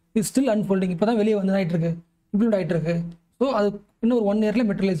ஆக்ஷனும் இஸ் ஸ்டில் அன்ஃபோல்டிங். இப்போ தான் வெளியே வந்து ஆகிட்டு இருக்கு, இம்ப்ளிமெண்ட் ஆகிட்டு இருக்கு. ஸோ அது இன்னும் ஒரு 1 இயரில்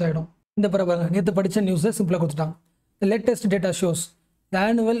மெட்டீரியலைஸ் ஆகிடும். இந்த பரவாயில்ல, நேற்று படித்த நியூஸை சிம்பிளாக கொடுத்துட்டாங்க. The latest data shows the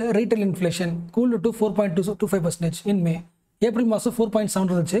annual retail inflation cooled to 4.25% in May. April மாதம் 4.7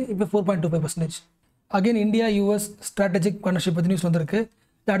 இருந்துச்சு, இப்போ 4.25%. Again India US strategic partnership பற்றி நியூஸ் வந்திருக்கு.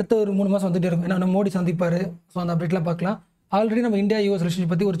 அடுத்த ஒரு 3 மாதம் வந்துகிட்டே இருக்கும். ஏன்னா நம்ம மோடி சந்திப்பார். ஸோ அந்த அப்டேட்லாம் பார்க்கலாம். ஆல்ரெடி நம்ம இந்தியா யூஎஸ்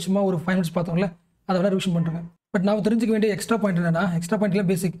ரிலேஷன்ஷிப் பற்றி ஒரு சும்மா ஒரு 5 minutes பார்த்தோம்ல, அதை வேணால் ரிவிஷன் பண்ணுறேன். பட் நான் தெரிஞ்சுக்க வேண்டிய எக்ஸ்ட்ரா பாயிண்ட் என்னன்னா, எக்ஸ்ட்ரா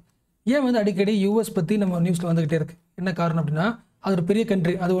பாயிண்ட்லாம் பேசிக். ஏன் வந்து அடிக்கடி யூஎஸ் பற்றி நம்ம நியூஸில் வந்துகிட்டே இருக்கு? என்ன காரணம் அப்படின்னா, அது ஒரு பெரிய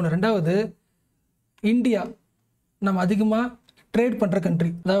கண்ட்ரி, அது ஒன்று. ரெண்டாவது, இந்தியா நம்ம அதிகமாக ட்ரேட் பண்ணுற கண்ட்ரி,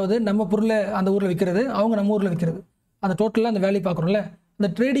 அதாவது நம்ம பொருளை அந்த ஊரில் விற்கிறது, அவங்க நம்ம ஊரில் விற்கிறது. அந்த டோட்டலாக அந்த வேல்யூ பார்க்குறோம்ல, அந்த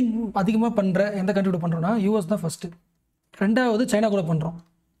ட்ரேடிங் அதிகமாக பண்ணுற எந்த கண்ட்ரி கூட பண்ணுறோன்னா யூஎஸ் தான் ஃபஸ்ட்டு, 2வது சைனா கூட பண்ணுறோம்,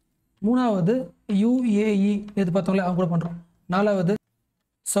 3வது UAE இது பார்த்தோம்ல அவங்க கூட பண்ணுறோம், 4வது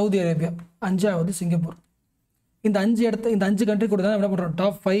சவுதி அரேபியா, 5வது சிங்கப்பூர். இந்த 5 கண்ட்ரி கூட தான் என்ன பண்ணுறோம்,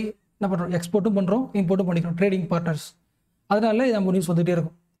 டாப் 5 என்ன பண்ணுறோம், எக்ஸ்போர்ட்டும் பண்ணுறோம் இம்போர்ட்டும் பண்ணிக்கிறோம், ட்ரேடிங் பார்ட்னர்ஸ். அதனால நம்ம நியூஸ் வந்துகிட்டே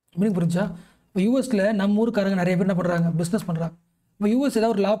இருக்கும். மீனிங் புரிஞ்சா? இப்போ யூஎஸில் நம்ம ஊருக்காரங்க நிறைய பேர் என்ன பண்ணுறாங்க, பிஸ்னஸ் பண்ணுறாங்க. இப்போ யூஎஸ்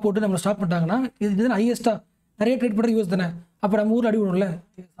ஏதாவது ஒரு லா போட்டு நம்மளை ஸ்டாப் பண்ணிட்டாங்கன்னா இதுதான் ஹையஸ்ட்டாக நிறைய ட்ரேட் பண்ணுற யூஎஸ் தானே, அப்போ நம்ம ஊரில் அடி விடும்ல,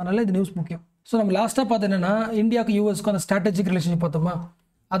 அதனால இது நியூஸ் முக்கியம். ஸோ நம்ம லாஸ்ட்டாக பார்த்து என்னென்னா இந்தியாவுக்கு யூஎஸ்க்கும் அந்த ஸ்ட்ராட்டஜிக் ரிலேஷன்ஷிப் பார்த்தோமா,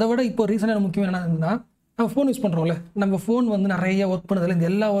 அதை விட இப்போ ரீசனாக முக்கியம் என்னன்னா நம்ம ஃபோன் யூஸ் பண்ணுறோம்ல, நம்ம ஃபோன் வந்து நிறைய ஒர்க் பண்ணதில்ல, இந்த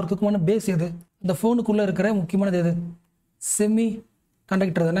எல்லா ஒர்க்குக்குமான பேஸ் எது, இந்த ஃபோனுக்குள்ளே இருக்கிற முக்கியமானது எது, செமி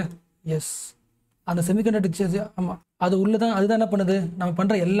கண்டக்டர் தானே. எஸ், அந்த செமி கண்டக்டர் ஆமாம், அது உள்ளே தான், அதுதான் என்ன பண்ணுது, நம்ம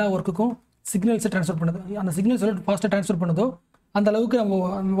பண்ணுற எல்லா ஒர்க்குக்கும் சிக்னல்ஸை ட்ரான்ஸ்ஃபர் பண்ணுது. அந்த சிக்னல்ஸ் எவ்வளோ ஃபாஸ்ட்டாக ட்ரான்ஸ்ஃபர் பண்ணுதோ அந்த அளவுக்கு நம்ம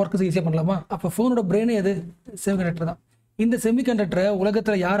ஒர்க்கு ஈஸியாக பண்ணலாமா. அப்போ ஃபோனோட பிரெயினே எது, செமி கண்டக்டர் தான். இந்த செமி கண்டக்டரை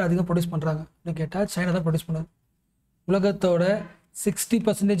உலகத்தில் யார் அதிகம் ப்ரொடியூஸ் பண்ணுறாங்க அப்படின்னு கேட்டால் சைனா தான் ப்ரொடியூஸ் பண்ணுது. உலகத்தோட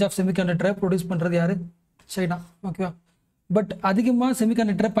 60% ஆஃப் செமி கண்டக்டரை ப்ரொடியூஸ் பண்ணுறது யார், சைனா. ஓகேவா? பட் அதிகமாக செமி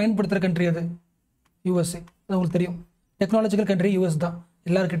கண்டக்டரை பயன்படுத்துகிற கண்ட்ரி அது USA. அது உங்களுக்கு தெரியும், டெக்னாலஜிக்கல் கண்ட்ரி US தான்.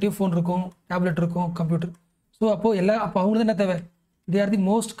 எல்லாருக்கிட்டையும் ஃபோன் இருக்கும், டேப்லெட் இருக்கும், கம்ப்யூட்டர். ஸோ அப்போ அவங்க தான் என்ன தேவை, they are the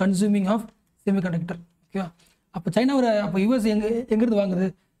most consuming of semi conductor. ஓகேவா? அப்போ அப்போ US எங்கேருந்து வாங்குது,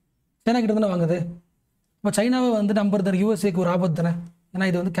 சைனா கிட்ட தானே வாங்குது. இப்போ சைனாவை வந்து நம்புறது USAக்கு ஒரு ஆபத்து தானே, ஏன்னா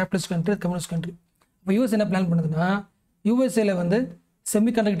இது வந்து கேபிட்டலிஸ்ட் கண்ட்ரி, கம்யூனிஸ்ட் கண்ட்ரி. இப்போ US என்ன பிளான் பண்ணுதுன்னா, USAல வந்து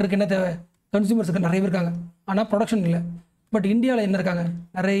செமி கண்டக்டருக்கு என்ன தேவை, கன்சூமர்ஸுக்கு நிறைய பேர் இருக்காங்க, ஆனால் ப்ரொடக்ஷன் இல்லை. பட் இந்தியாவில் என்ன இருக்காங்க,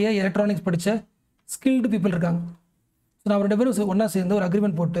 நிறைய எலக்ட்ரானிக்ஸ் படித்த ஸ்கில்டு பீப்புள் இருக்காங்க. ஸோ நான் 2 பேரும் ஒன்றா சேர்ந்து ஒரு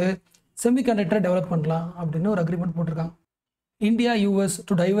அக்ரிமெண்ட் போட்டு செமி கண்டக்டரை டெவலப் பண்ணலாம் அப்படின்னு ஒரு அக்ரிமெண்ட் போட்டிருக்காங்க. India US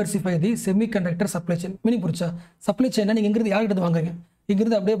to diversify the semi conductor supply chain. Meaning புரிச்சா? Supply செயினை நீங்கள் இங்கிருந்து யார்கிட்ட வாங்குறீங்க,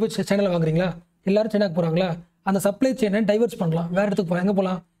 இங்கிருந்து அப்படியே போய் சைனாவில் வாங்குறீங்களா, எல்லாரும் சைனாக்கு போகிறாங்களா, அந்த சப்ளை செயினை டைவர்ஸ் பண்ணலாம், வேறு இடத்துக்கு போகலாம், எங்கே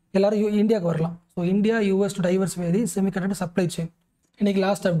போகலாம், எல்லாரும் இந்தியாவுக்கு வரலாம். So India US to diversify the semi conductor supply chain. இன்னைக்கு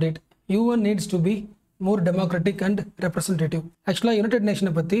last update, UN needs to be more democratic and representative. ஆக்சுவலாக யுனைடெட்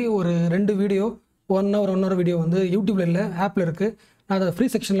நேஷனை பற்றி ஒரு 2 வீடியோ, 1 hour வீடியோ வந்து யூடியூப்ல இல்லை, ஆப்பில் இருக்குது. நான் அதை ஃப்ரீ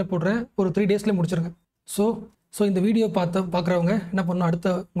செக்ஷனில் போடுறேன், ஒரு 3 daysலேயே முடிச்சிருக்கேன். ஸோ இந்த வீடியோ பார்க்குறவங்க என்ன பண்ணணும், அடுத்த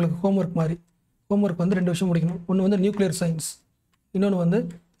உங்களுக்கு ஹோம்ஒர்க் மாதிரி ஹோம்ஒர்க் வந்து 2 விஷயம் முடிக்கணும். ஒன்று வந்து நியூக்ளியர் சயின்ஸ், இன்னொன்று வந்து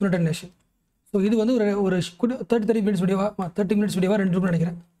யுனைடெட் நேஷன். ஸோ இது வந்து ஒரு 30 minutes வீடியோவா 30 minutes வீடியோவாக 2 இருக்குன்னு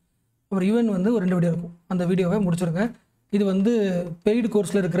நினைக்கிறேன். அப்புறம் UN வந்து ஒரு 2 வீடியோ இருக்கும், அந்த வீடியோவை முடிச்சிருங்க. இது வந்து பெய்டு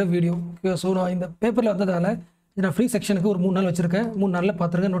கோர்ஸில் இருக்கிற வீடியோ. ஸோ நான் இந்த பேப்பரில் வந்ததால் இது நான் ஃப்ரீ செக்ஷனுக்கு ஒரு 3 நாள் வச்சுருக்கேன். 3 நாளில்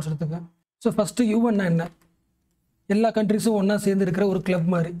பார்த்துருங்க, நோட்ஸ் எடுத்துங்க. ஸோ ஃபஸ்ட்டு UNனா என்ன, எல்லா கண்ட்ரிஸும் ஒன்றா சேர்ந்து இருக்கிற ஒரு கிளப்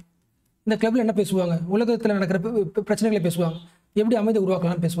மாதிரி. இந்த கிளப்பில் என்ன பேசுவாங்க, உலகத்தில் நடக்கிற பிரச்சனைகளை பேசுவாங்க, எப்படி அமைதி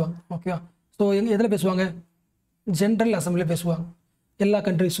உருவாக்கலாம்னு பேசுவாங்க. ஓகேவா? ஸோ எதில் பேசுவாங்க, ஜென்ரல் அசம்பிளியில் பேசுவாங்க எல்லா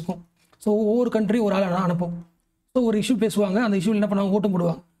கண்ட்ரிஸுக்கும். ஸோ ஒவ்வொரு கண்ட்ரி ஒரு ஆள் அனுப்பும். ஸோ ஒரு இஷ்யூ பேசுவாங்க, அந்த இஷ்யூவில் என்ன பண்ணுவாங்க, ஓட்டும்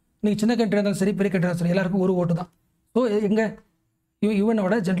போடுவாங்க. நீங்கள் சின்ன கண்ட்ரி இருந்தாலும் சரி, பெரிய கண்ட்ரி இருந்தாலும் சரி, எல்லாருக்கும் ஒரு ஓட்டு தான். So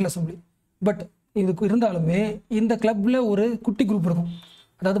UNோட general assembly. பட் இதுக்கு இருந்தாலுமே இந்த கிளப்பில் ஒரு குட்டி குரூப் இருக்கும்,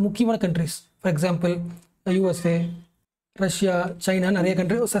 அதாவது முக்கியமான countries. For example USA, Russia, China, நிறைய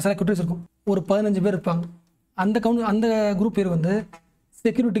கண்ட்ரி, சில கண்ட்ரிஸ் இருக்கும். ஒரு 15 பேர் இருப்பாங்க. அந்த குரூப் பேர் வந்து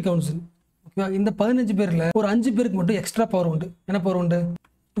செக்யூரிட்டி கவுன்சில். ஓகேவா? இந்த 15 பேரில் ஒரு 5 பேருக்கு மட்டும் எக்ஸ்ட்ரா பவர் உண்டு. என்ன பவர் உண்டு,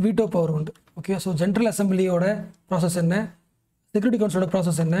 வீட்டோ பவர் உண்டு. ஓகே, ஸோ ஜென்ரல் அசம்பிளியோட ப்ராசஸ் என்ன, செக்யூரிட்டி கவுன்சிலோட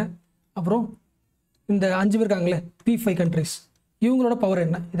ப்ராசஸ் என்ன, அப்புறம் இந்த 5 பேர் இருக்காங்களே P5 கண்ட்ரிஸ், இவங்களோட பவர்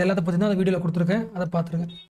என்ன, இது எல்லாத்த பற்றி தான் அந்த வீடியோவில் கொடுத்துருக்கேன், அதை பார்த்துருங்க.